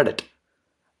magic of Reddit.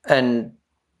 And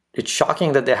it's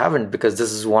shocking that they haven't, because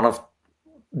this is one of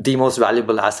the most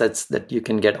valuable assets that you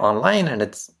can get online, and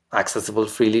it's accessible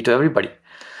freely to everybody.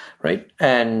 Right.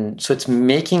 And so it's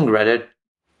making Reddit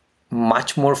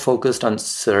much more focused on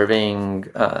serving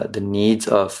the needs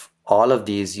of all of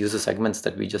these user segments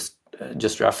that we just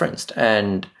referenced.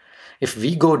 And if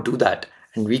we go do that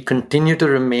and we continue to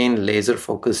remain laser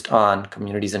focused on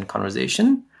communities and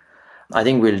conversation, I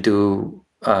think we'll do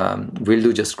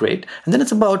just great. And then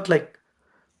it's about like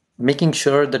making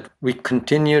sure that we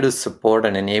continue to support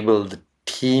and enable the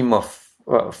team of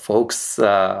folks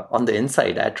on the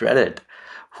inside at Reddit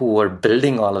who are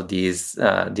building all of these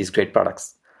great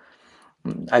products.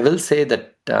 I will say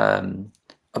that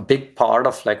a big part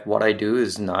of like what I do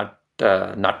is not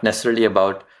necessarily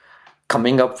about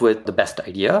coming up with the best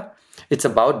idea. It's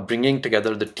about bringing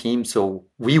together the team so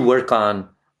we work on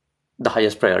the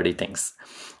highest priority things.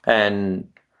 And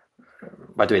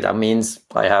by the way, that means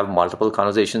I have multiple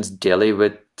conversations daily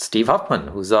with Steve Huffman,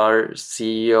 who's our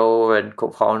CEO and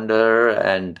co-founder,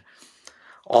 and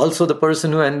also the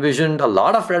person who envisioned a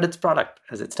lot of Reddit's product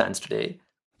as it stands today.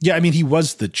 Yeah, I mean, he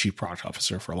was the chief product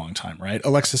officer for a long time, right?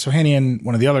 Alexis Ohanian,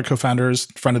 one of the other co-founders,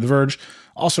 friend of The Verge,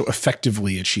 also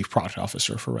effectively a chief product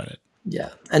officer for Reddit. Yeah.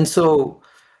 And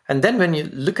then when you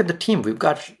look at the team, we've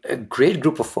got a great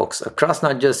group of folks across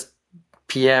not just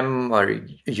PM or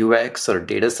UX or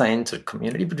data science or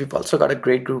community, but we've also got a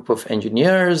great group of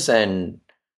engineers, and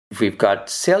we've got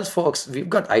sales folks. We've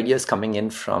got ideas coming in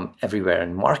from everywhere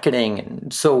in marketing.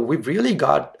 And so we've really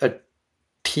got a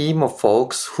team of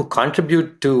folks who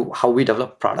contribute to how we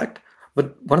develop product.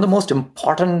 But one of the most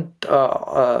important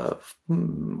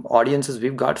audiences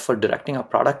we've got for directing our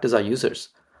product is our users.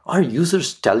 Our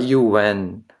users tell you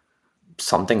when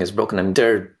something is broken. And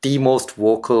they're the most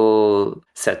vocal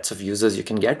sets of users you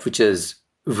can get, which is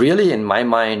really, in my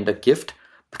mind, a gift,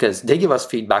 because they give us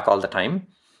feedback all the time.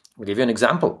 I'll give you an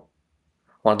example.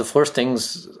 One of the first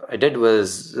things I did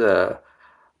was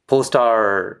post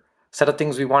our set of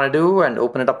things we want to do and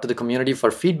open it up to the community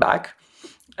for feedback.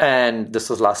 And this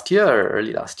was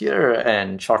early last year,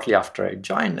 and shortly after I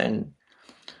joined, and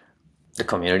the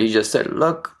community just said,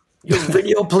 look, your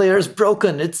video player is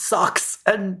broken. It sucks.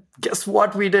 And guess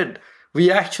what we did? We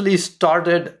actually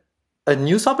started a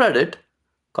new subreddit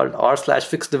called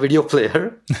r/fix the video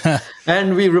player.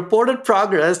 And we reported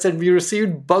progress, and we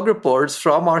received bug reports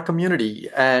from our community.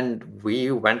 And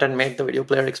we went and made the video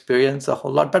player experience a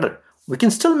whole lot better. We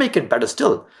can still make it better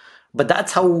still. But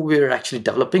that's how we're actually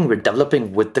developing. We're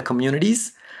developing with the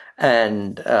communities.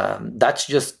 And that's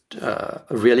just a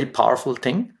really powerful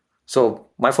thing. So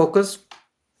my focus,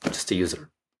 just the user.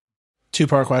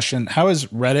 Two-part question. How is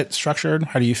Reddit structured?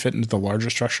 How do you fit into the larger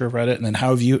structure of Reddit? And then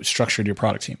how have you structured your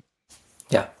product team?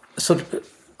 Yeah. So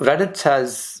Reddit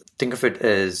has, think of it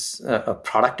as a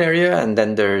product area, and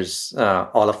then there's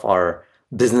all of our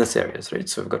business areas, right?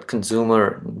 So we've got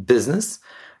consumer and business.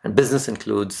 And business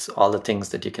includes all the things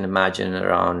that you can imagine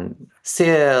around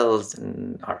sales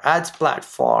and our ads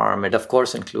platform. It, of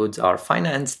course, includes our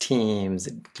finance teams.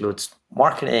 It includes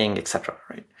marketing, etc.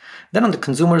 Right? Then on the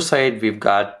consumer side, we've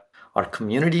got our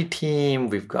community team.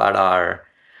 We've got our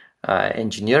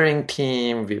engineering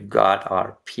team. We've got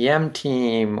our PM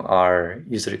team, our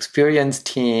user experience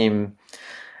team,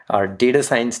 our data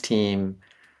science team,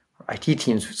 IT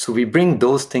teams. So we bring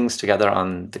those things together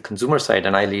on the consumer side,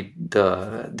 and I lead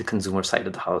the consumer side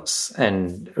of the house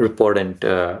and report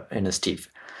into Steve.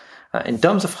 In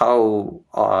terms of how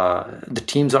the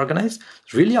team's organized,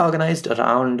 it's really organized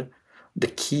around the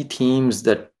key themes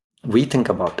that we think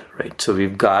about, right? So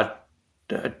we've got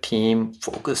a team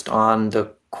focused on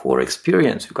the core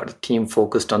experience. We've got a team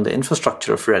focused on the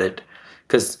infrastructure of Reddit,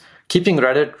 because keeping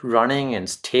Reddit running and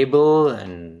stable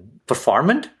and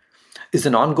performant is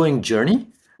an ongoing journey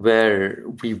where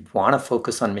we want to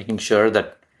focus on making sure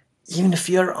that even if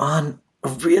you're on a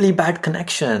really bad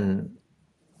connection,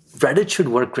 Reddit should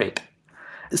work great.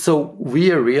 So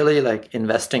we are really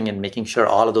investing in making sure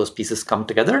all of those pieces come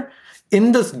together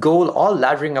in this goal, all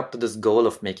laddering up to this goal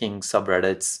of making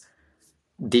subreddits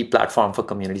the platform for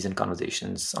communities and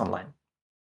conversations online.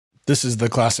 This is the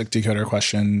classic Decoder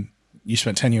question. You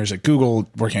spent 10 years at Google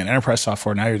working on enterprise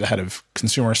software. Now you're the head of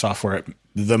consumer software at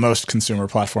the most consumer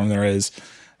platform there is.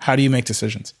 How do you make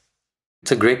decisions?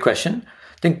 It's a great question.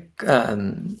 I think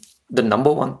the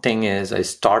number one thing is I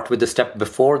start with the step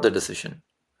before the decision,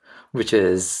 which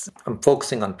is I'm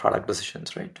focusing on product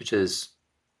decisions, right? Which is,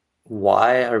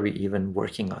 why are we even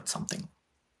working on something?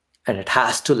 And it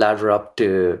has to ladder up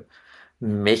to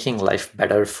making life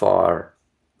better for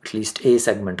at least a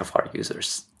segment of our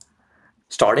users.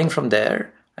 Starting from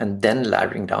there and then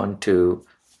laddering down to,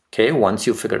 okay, once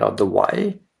you figured out the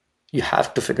why, you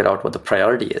have to figure out what the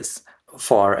priority is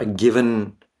for a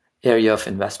given area of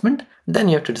investment. Then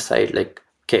you have to decide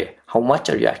okay, how much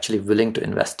are you actually willing to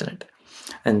invest in it?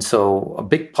 And so a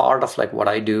big part of what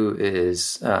I do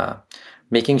is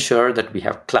making sure that we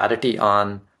have clarity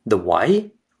on the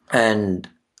why and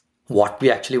what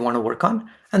we actually want to work on,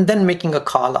 and then making a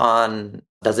call on,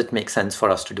 does it make sense for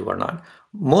us to do or not?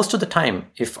 Most of the time,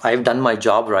 if I've done my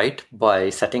job right by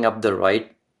setting up the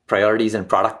right priorities and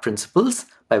product principles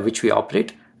by which we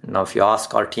operate. Now, if you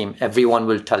ask our team, everyone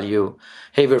will tell you,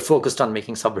 hey, we're focused on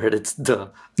making subreddits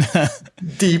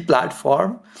the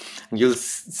platform. You'll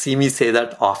see me say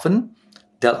that often.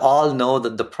 They'll all know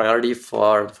that the priority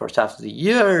for the first half of the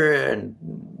year and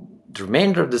the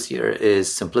remainder of this year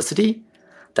is simplicity.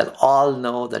 They'll all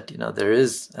know that there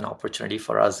is an opportunity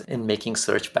for us in making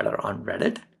search better on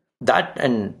Reddit. That,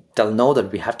 and they'll know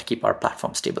that we have to keep our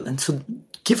platform stable. And so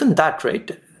given that,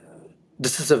 right,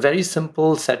 this is a very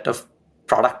simple set of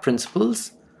product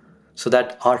principles so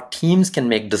that our teams can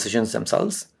make decisions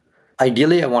themselves.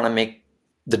 Ideally, I want to make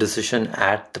the decision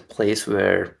at the place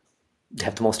where they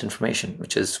have the most information,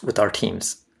 which is with our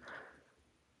teams.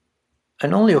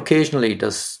 And only occasionally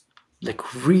does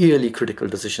really critical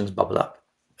decisions bubble up.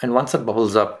 And once it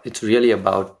bubbles up, it's really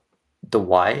about the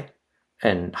why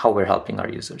and how we're helping our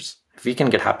users. If we can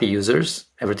get happy users,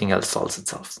 everything else solves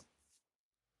itself.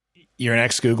 You're an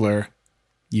ex-Googler.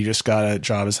 You just got a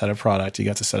job as head of product. You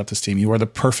got to set up this team. You are the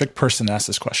perfect person to ask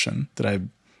this question that I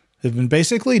have been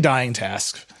basically dying to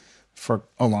ask for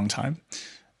a long time.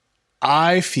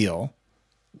 I feel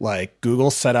like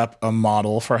Google set up a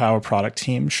model for how a product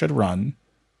team should run.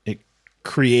 It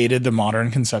created the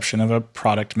modern conception of a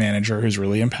product manager who's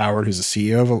really empowered, who's a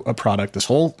CEO of a product,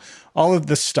 all of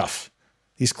this stuff,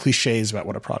 these cliches about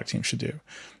what a product team should do.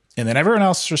 And then everyone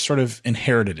else just sort of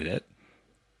inherited it.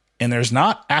 And there's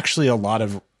not actually a lot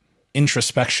of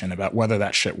introspection about whether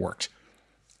that shit worked.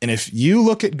 And if you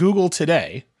look at Google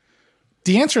today,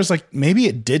 the answer is maybe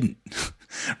it didn't,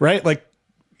 right?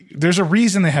 There's a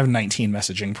reason they have 19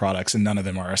 messaging products and none of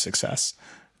them are a success.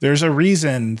 There's a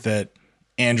reason that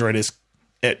Android is,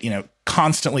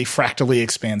 constantly fractally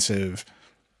expansive,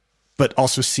 but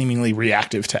also seemingly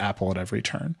reactive to Apple at every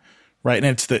turn, right?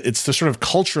 And it's the sort of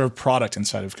culture of product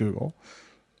inside of Google.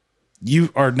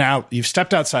 You've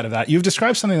stepped outside of that. You've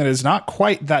described something that is not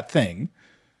quite that thing,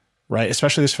 right?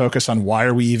 Especially this focus on why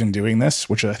are we even doing this,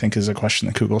 which I think is a question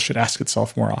that Google should ask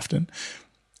itself more often.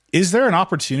 Is there an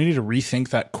opportunity to rethink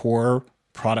that core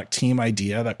product team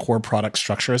idea, that core product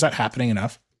structure? Is that happening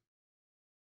enough?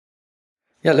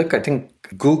 Yeah, look, I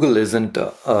think Google isn't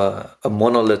a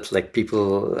monolith like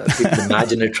people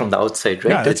imagine it from the outside,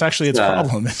 right? Yeah, that's actually its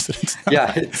problem. It's not.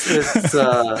 Yeah,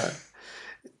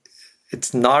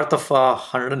 it's north of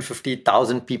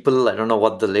 150,000 people. I don't know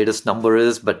what the latest number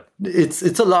is, but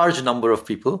it's a large number of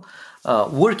people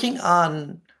working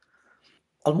on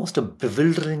almost a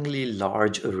bewilderingly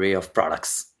large array of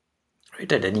products,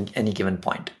 right, at any given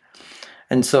point.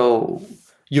 And so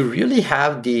you really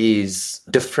have these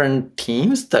different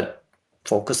teams that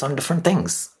focus on different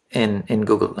things in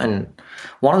Google. And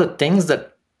one of the things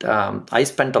that I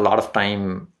spent a lot of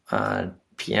time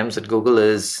PMs at Google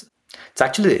is, it's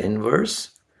actually the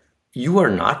inverse. You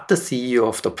are not the CEO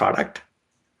of the product.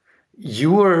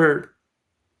 You are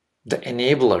the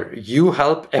enabler. You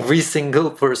help every single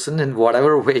person in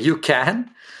whatever way you can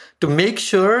to make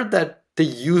sure that the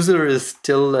user is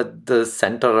still at the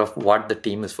center of what the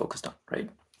team is focused on, right?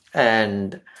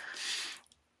 And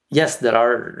yes, there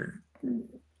are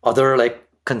other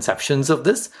conceptions of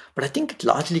this, but I think it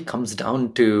largely comes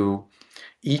down to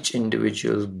each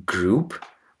individual group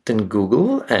within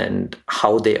Google and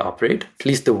how they operate. At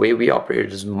least the way we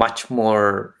operate is much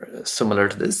more similar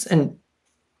to this. And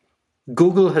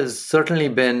Google has certainly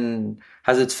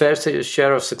has its fair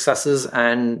share of successes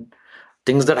and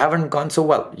things that haven't gone so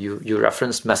well. You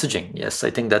referenced messaging. Yes, I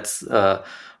think that's a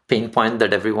pain point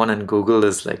that everyone in Google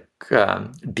is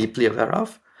deeply aware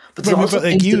of. But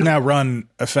you now run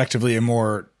effectively a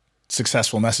more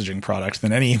successful messaging product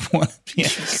than anyone.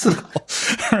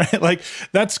 Right?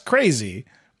 That's crazy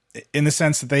in the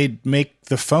sense that they make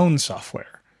the phone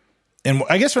software. And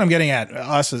I guess what I'm getting at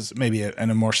us is maybe in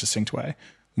a more succinct way,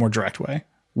 more direct way.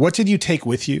 What did you take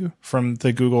with you from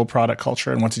the Google product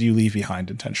culture, and what did you leave behind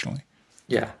intentionally?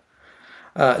 Yeah.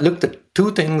 Look, the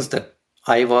two things that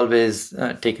I've always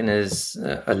taken is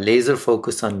a laser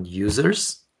focus on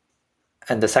users.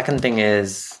 And the second thing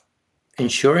is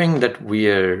ensuring that we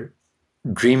are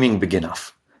dreaming big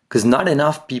enough, because not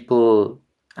enough people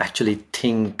actually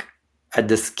think at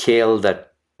the scale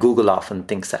that Google often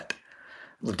thinks at.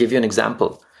 I'll give you an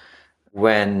example.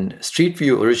 When Street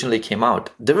View originally came out,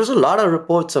 there was a lot of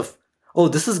reports of, oh,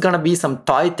 this is going to be some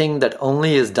toy thing that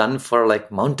only is done for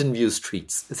Mountain View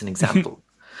streets, as an example.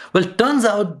 Well, it turns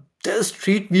out there's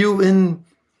Street View in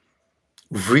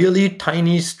really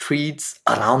tiny streets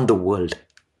around the world,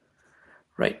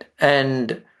 right?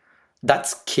 And that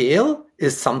scale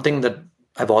is something that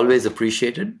I've always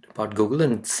appreciated about Google,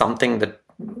 and something that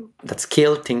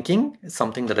scale thinking is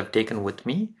something that I've taken with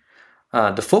me.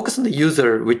 The focus on the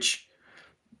user, which,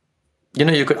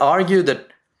 you could argue that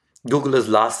Google has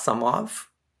lost some of,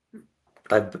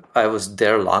 but I was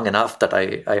there long enough that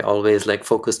I always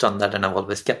focused on that, and I've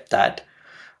always kept that.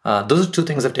 Those are two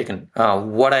things I've taken.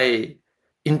 What I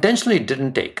intentionally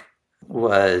didn't take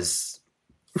was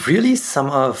really some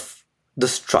of the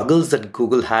struggles that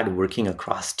Google had working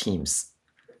across teams.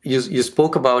 You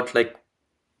spoke about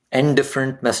N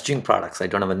different messaging products. I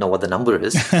don't even know what the number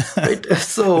is, right?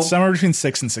 So it's somewhere between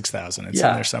 6,000 and 6,000. It's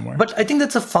in there somewhere. But I think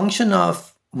that's a function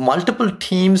of multiple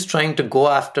teams trying to go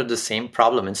after the same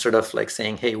problem instead of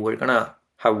saying, hey, we're going to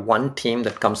have one team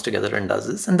that comes together and does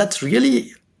this. And that's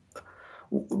really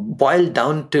boiled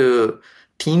down to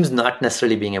teams not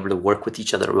necessarily being able to work with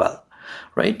each other well,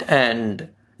 right? And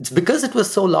it's because it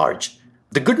was so large.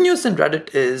 The good news in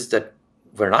Reddit is that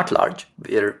we're not large.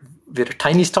 We're a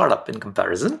tiny startup in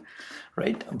comparison,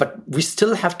 right? But we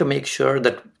still have to make sure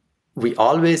that we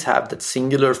always have that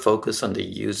singular focus on the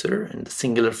user and the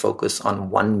singular focus on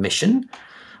one mission,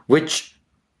 which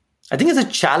I think is a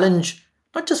challenge,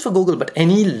 not just for Google, but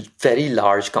any very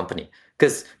large company.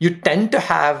 Because you tend to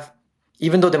have,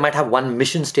 even though they might have one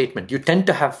mission statement, you tend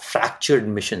to have fractured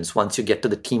missions once you get to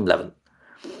the team level.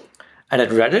 And at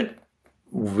Reddit,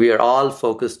 we are all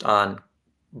focused on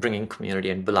bringing community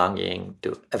and belonging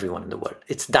to everyone in the world.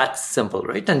 It's that simple,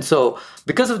 right? And so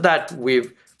because of that,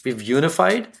 we've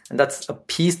unified, and that's a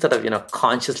piece that I've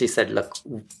consciously said, look,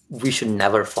 we should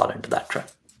never fall into that trap.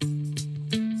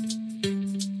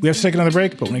 We have to take another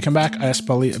break, but when we come back, I asked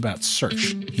Bali about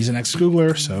search. He's an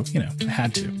ex-Googler, so, I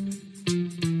had to.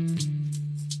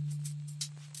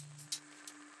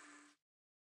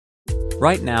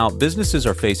 Right now, businesses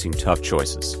are facing tough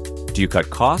choices. Do you cut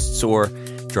costs or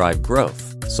drive growth?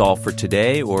 Solve for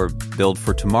today or build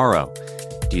for tomorrow?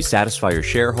 Do you satisfy your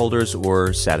shareholders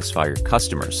or satisfy your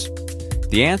customers?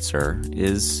 The answer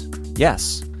is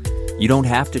yes. You don't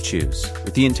have to choose.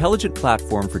 With the intelligent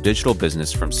platform for digital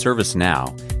business from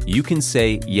ServiceNow, you can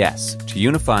say yes to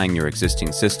unifying your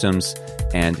existing systems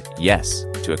and yes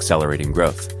to accelerating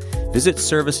growth. Visit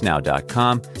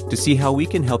ServiceNow.com to see how we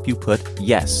can help you put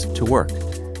yes to work.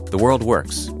 The world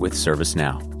works with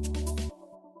ServiceNow.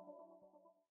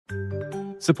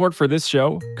 Support for this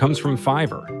show comes from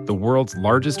Fiverr, the world's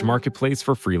largest marketplace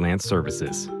for freelance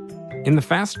services. In the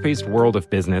fast-paced world of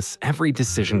business, every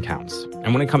decision counts.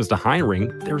 And when it comes to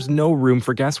hiring, there's no room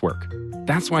for guesswork.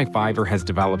 That's why Fiverr has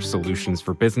developed solutions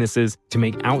for businesses to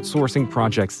make outsourcing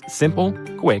projects simple,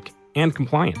 quick, and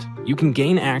compliant. You can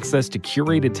gain access to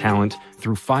curated talent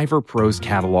through Fiverr Pro's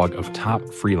catalog of top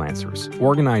freelancers,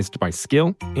 organized by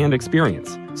skill and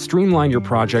experience. Streamline your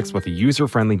projects with a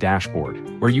user-friendly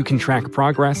dashboard where you can track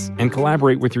progress and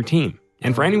collaborate with your team.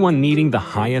 And for anyone needing the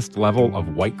highest level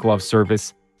of white glove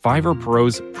service, Fiverr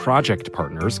Pro's project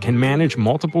partners can manage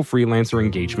multiple freelancer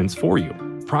engagements for you.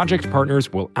 Project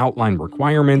partners will outline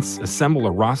requirements, assemble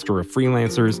a roster of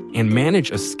freelancers, and manage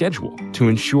a schedule to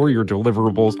ensure your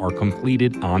deliverables are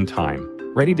completed on time.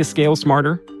 Ready to scale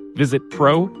smarter? Visit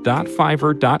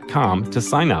pro.fiverr.com to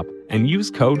sign up and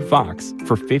use code VOX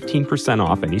for 15%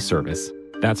 off any service.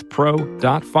 That's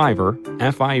pro.fiverr,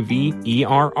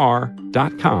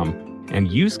 Fiverr.com,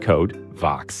 and use code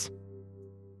VOX.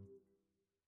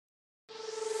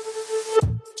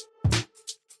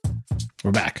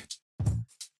 We're back.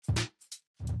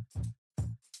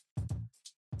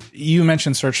 You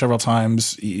mentioned search several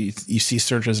times. You see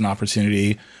search as an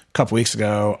opportunity. A couple weeks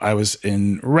ago, I was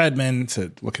in Redmond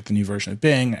to look at the new version of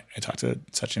Bing. I talked to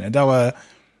Satya Nadella.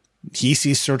 He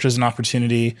sees search as an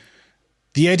opportunity.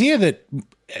 The idea that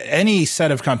any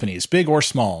set of companies, big or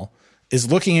small,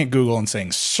 is looking at Google and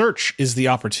saying search is the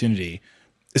opportunity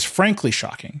is frankly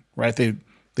shocking, right?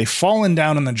 They've fallen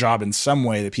down on the job in some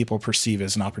way that people perceive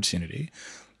as an opportunity.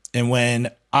 And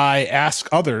when I ask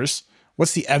others,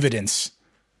 what's the evidence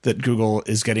that Google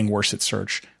is getting worse at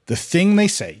search? The thing they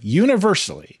say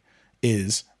universally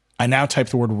is, I now type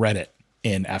the word Reddit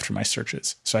in after my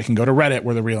searches. So I can go to Reddit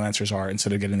where the real answers are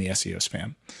instead of getting the SEO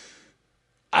spam.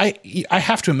 I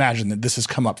have to imagine that this has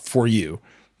come up for you,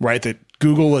 right? That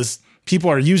people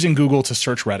are using Google to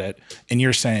search Reddit, and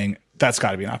you're saying that's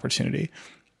got to be an opportunity.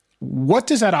 What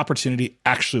does that opportunity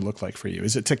actually look like for you?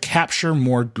 Is it to capture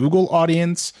more Google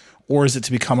audience, or is it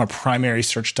to become a primary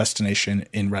search destination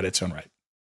in Reddit's own right?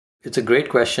 It's a great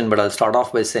question, but I'll start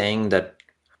off by saying that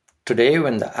today,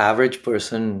 when the average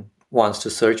person wants to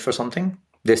search for something,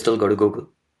 they still go to Google.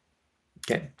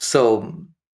 Okay, so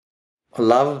I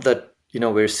love that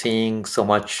we're seeing so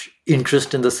much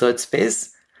interest in the search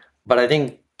space, but I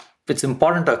think it's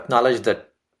important to acknowledge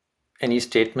that any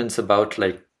statements about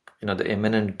the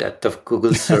imminent death of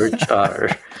Google search are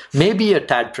maybe a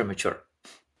tad premature.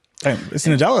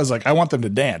 Nadella is like, I want them to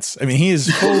dance. I mean, he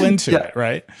is full into it,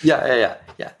 right? Yeah.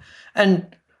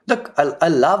 And look, I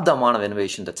love the amount of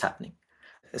innovation that's happening,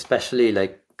 especially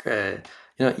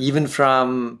even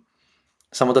from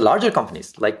some of the larger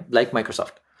companies like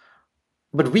Microsoft.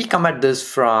 But we come at this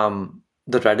from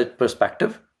the Reddit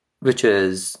perspective, which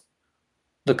is,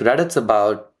 look, Reddit's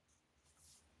about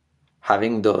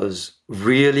having those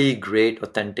really great,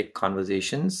 authentic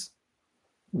conversations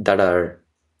that are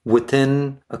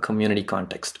within a community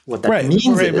context. What that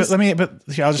means is...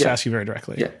 I'll just ask you very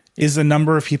directly. Yeah. Is the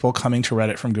number of people coming to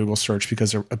Reddit from Google search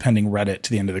because they're appending Reddit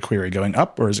to the end of the query going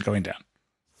up, or is it going down?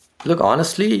 Look,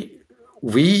 honestly,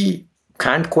 we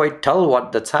can't quite tell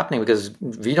what that's happening because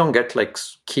we don't get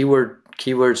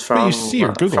keywords from, you see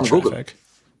your Google from traffic. Google.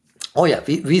 Oh yeah,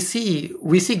 we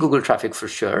see Google traffic for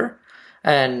sure,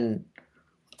 and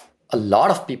a lot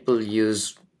of people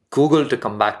use Google to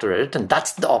come back to Reddit, and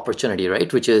that's the opportunity,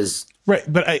 right? Which is right.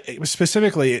 But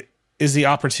specifically, is the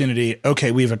opportunity,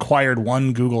 okay, we've acquired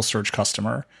one Google search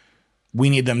customer,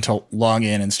 we need them to log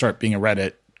in and start being a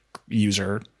Reddit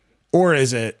user, or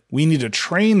is it we need to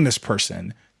train this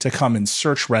person to come and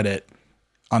search Reddit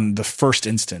on the first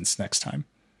instance next time?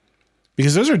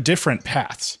 Because those are different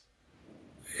paths.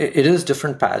 It is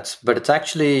different paths, but it's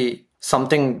actually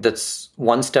something that's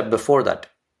one step before that.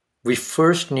 We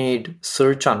first need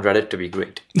search on Reddit to be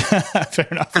great. Fair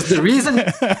enough. Because the reason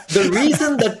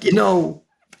that,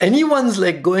 anyone's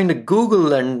going to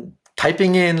Google and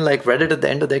typing in Reddit at the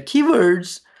end of their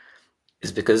keywords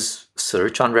is because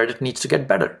search on Reddit needs to get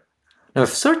better. Now,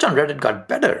 if search on Reddit got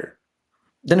better,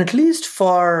 then at least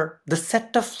for the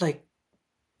set of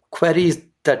queries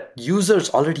that users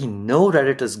already know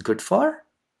Reddit is good for,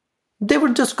 they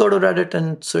would just go to Reddit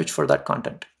and search for that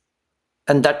content.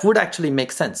 And that would actually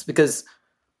make sense because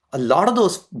a lot of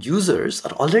those users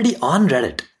are already on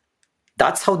Reddit.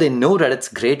 That's how they know Reddit's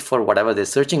great for whatever they're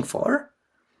searching for.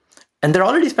 And they're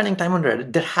already spending time on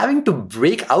Reddit. They're having to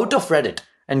break out of Reddit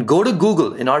and go to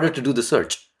Google in order to do the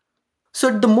search. So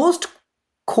at the most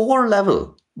core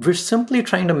level, we're simply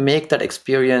trying to make that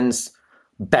experience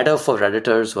better for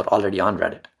Redditors who are already on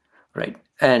Reddit, right?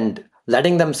 And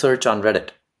letting them search on Reddit.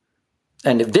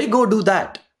 And if they go do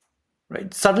that,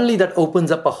 right, suddenly that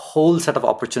opens up a whole set of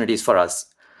opportunities for us.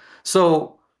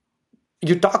 So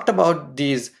you talked about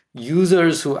these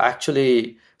users who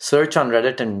actually search on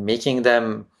Reddit and making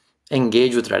them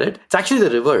engage with Reddit. It's actually the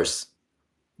reverse.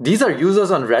 These are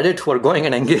users on Reddit who are going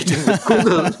and engaging with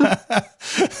Google.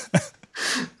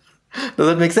 Does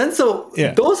that make sense? So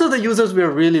those are the users we're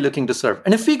really looking to serve.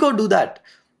 And if we go do that,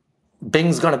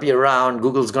 Bing's going to be around,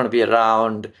 Google's going to be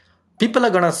around. People are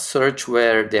going to search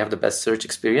where they have the best search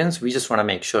experience. We just want to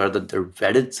make sure that the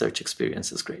Reddit search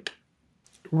experience is great.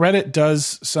 Reddit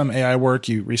does some AI work.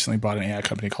 You recently bought an AI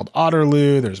company called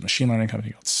Otterloo. There's a machine learning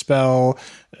company called Spell.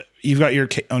 You've got your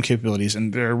own capabilities,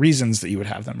 and there are reasons that you would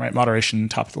have them, right? Moderation,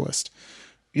 top of the list.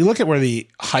 You look at where the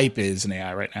hype is in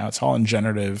AI right now. It's all in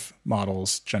generative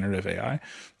models, generative AI.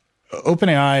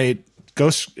 OpenAI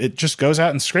just goes out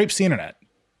and scrapes the internet,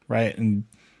 right? And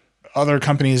other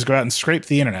companies go out and scrape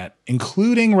the internet,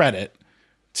 including Reddit,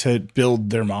 to build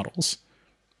their models.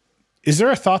 Is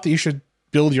there a thought that you should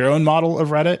build your own model of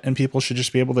Reddit and people should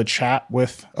just be able to chat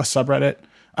with a subreddit?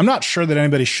 I'm not sure that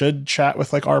anybody should chat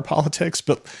with like our politics,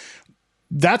 but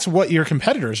that's what your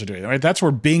competitors are doing, right? That's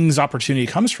where Bing's opportunity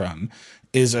comes from,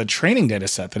 is a training data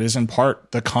set that is in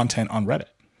part the content on Reddit.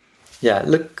 Yeah,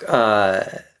 look,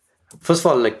 first of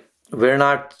all, like, we're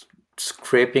not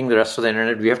scraping the rest of the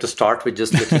internet. We have to start with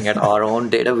just looking at our own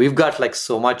data. We've got like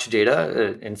so much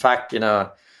data. In fact,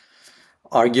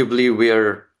 arguably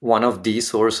we're one of the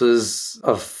sources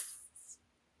of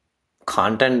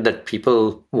content that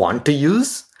people want to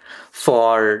use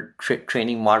for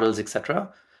training models,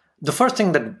 etc. The first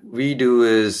thing that we do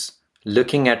is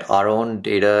looking at our own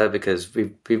data, because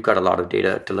we've got a lot of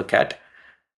data to look at.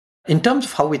 In terms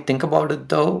of how we think about it,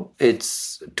 though,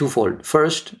 it's twofold.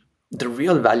 First, the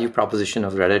real value proposition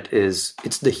of Reddit is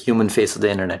it's the human face of the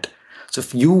internet. So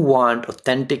if you want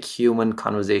authentic human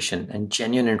conversation and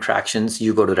genuine interactions,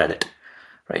 you go to Reddit,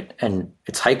 right? And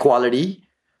it's high quality,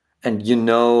 and you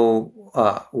know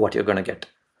what you're going to get.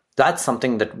 That's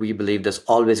something that we believe there's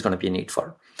always going to be a need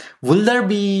for. Will there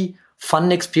be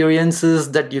fun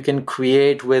experiences that you can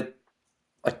create with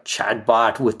a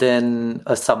chatbot within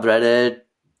a subreddit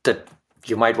that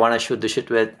you might want to shoot the shit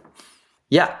with?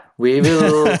 Yeah, we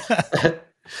will.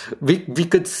 we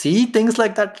could see things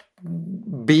like that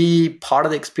be part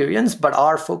of the experience, but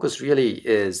our focus really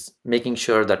is making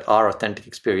sure that our authentic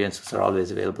experiences are always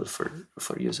available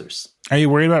for users. Are you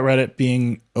worried about Reddit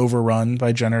being overrun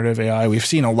by generative AI? We've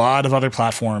seen a lot of other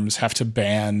platforms have to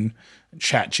ban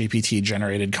ChatGPT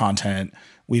generated content.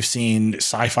 We've seen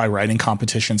sci-fi writing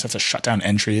competitions have to shut down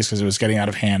entries because it was getting out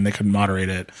of hand. They couldn't moderate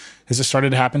it. Has this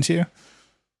started to happen to you?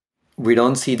 We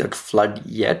don't see that flood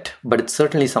yet, but it's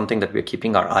certainly something that we're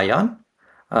keeping our eye on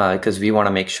because we want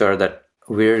to make sure that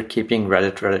we're keeping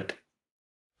Reddit.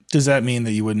 Does that mean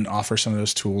that you wouldn't offer some of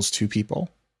those tools to people?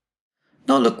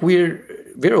 No, look, we're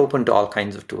open to all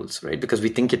kinds of tools, right? Because we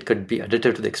think it could be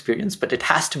additive to the experience, but it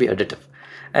has to be additive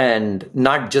and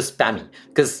not just spammy.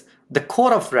 Because the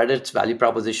core of Reddit's value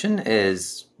proposition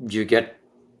is you get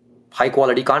high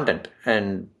quality content,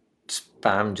 and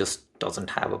spam just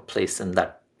doesn't have a place in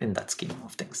that scheme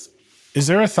of things. Is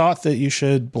there a thought that you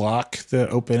should block the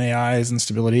OpenAIs and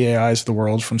Stability AIs of the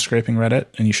world from scraping Reddit,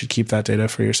 and you should keep that data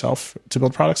for yourself to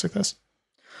build products like this?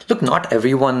 Look, not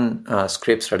everyone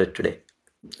scrapes Reddit today.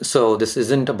 So this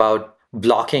isn't about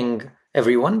blocking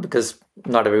everyone, because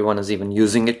not everyone is even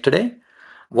using it today.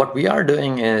 What we are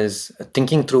doing is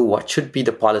thinking through what should be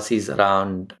the policies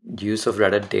around use of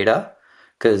Reddit data,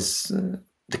 because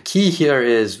the key here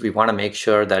is we want to make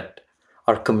sure that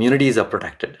our communities are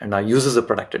protected and our users are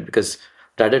protected, because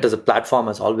Reddit as a platform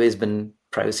has always been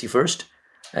privacy first.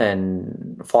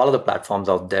 And for all of the platforms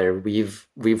out there, we've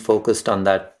focused on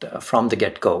that from the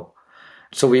get-go.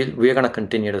 So we are going to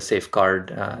continue to safeguard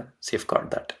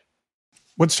that.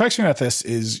 What strikes me about this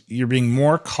is you're being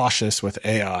more cautious with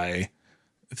AI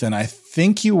than I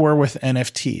think you were with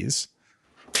NFTs.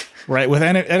 Right. With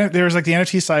there was like the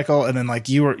NFT cycle, and then like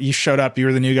you showed up, you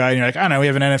were the new guy, and you're like, oh no, we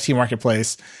have an NFT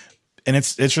marketplace. And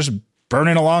it's just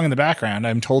burning along in the background.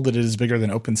 I'm told that it is bigger than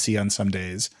OpenSea on some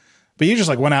days. But you just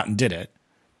like went out and did it.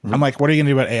 Mm-hmm. I'm like, what are you going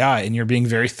to do about AI? And you're being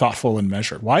very thoughtful and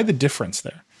measured. Why the difference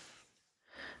there?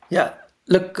 Yeah.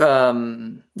 Look,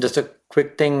 just a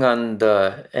quick thing on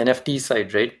the NFT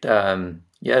side, right?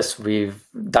 Yes,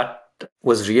 that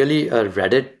was really a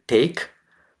Reddit take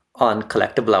on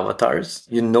collectible avatars.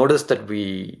 You notice that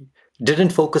we didn't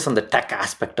focus on the tech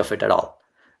aspect of it at all.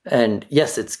 And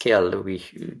yes, it's scaled.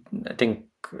 I think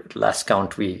last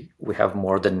count, we have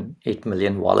more than 8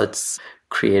 million wallets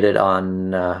created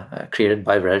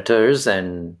by Redditors,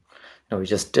 and we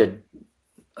just did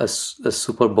a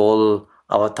Super Bowl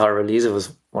avatar release. It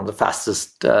was one of the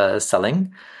fastest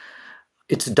selling.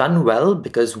 It's done well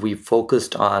because we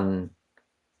focused on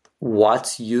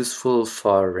what's useful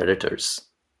for Redditors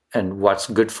and what's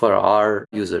good for our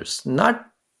users,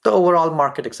 not the overall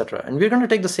market, etc. And we're going to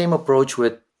take the same approach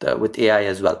with AI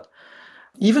as well.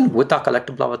 Even with our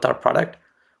collectible avatar product,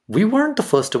 we weren't the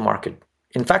first to market.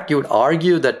 In fact, you would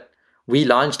argue that we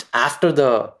launched after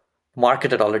the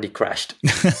market had already crashed,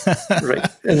 right?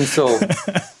 And so,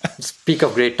 speak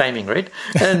of great timing, right?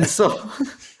 And so,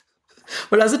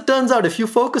 but as it turns out, if you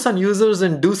focus on users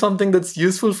and do something that's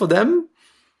useful for them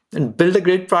and build a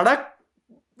great product,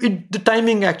 the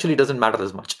timing actually doesn't matter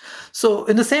as much. So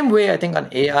in the same way, I think on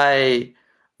AI,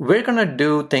 we're going to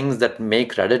do things that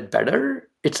make Reddit better.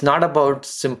 It's not about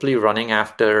simply running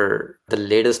after the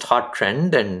latest hot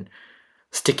trend and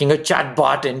sticking a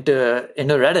chatbot into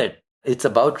Reddit. It's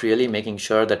about really making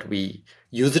sure that we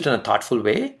use it in a thoughtful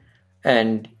way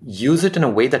and use it in a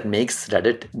way that makes the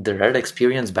Reddit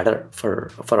experience better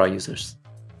for our users.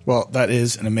 Well, that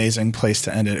is an amazing place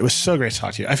to end it. It was so great to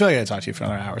talk to you. I feel like I talked to you for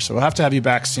another hour, so we'll have to have you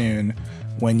back soon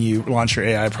when you launch your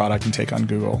AI product and take on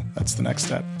Google. That's the next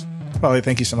step. Pali,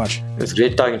 thank you so much. It was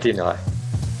great talking to you, Nilay.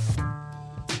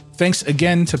 Thanks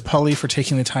again to Pali for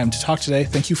taking the time to talk today.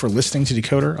 Thank you for listening to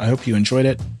Decoder. I hope you enjoyed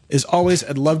it. As always,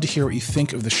 I'd love to hear what you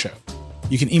think of the show.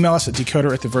 You can email us at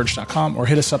decoder@theverge.com or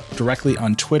hit us up directly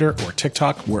on Twitter or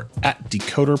TikTok. We're at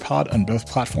DecoderPod on both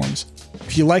platforms.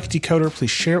 If you like Decoder,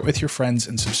 please share it with your friends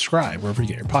and subscribe wherever you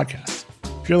get your podcasts.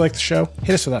 If you like the show,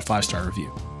 hit us with that 5-star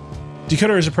review.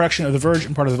 Decoder is a production of The Verge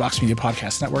and part of the Vox Media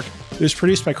Podcast Network. It was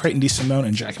produced by Creighton D. Simone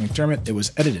and Jackie McDermott. It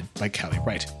was edited by Callie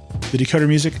Wright. The Decoder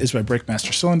music is by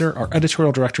Breakmaster Cylinder. Our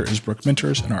editorial director is Brooke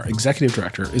Minters, and our executive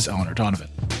director is Eleanor Donovan.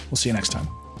 We'll see you next time.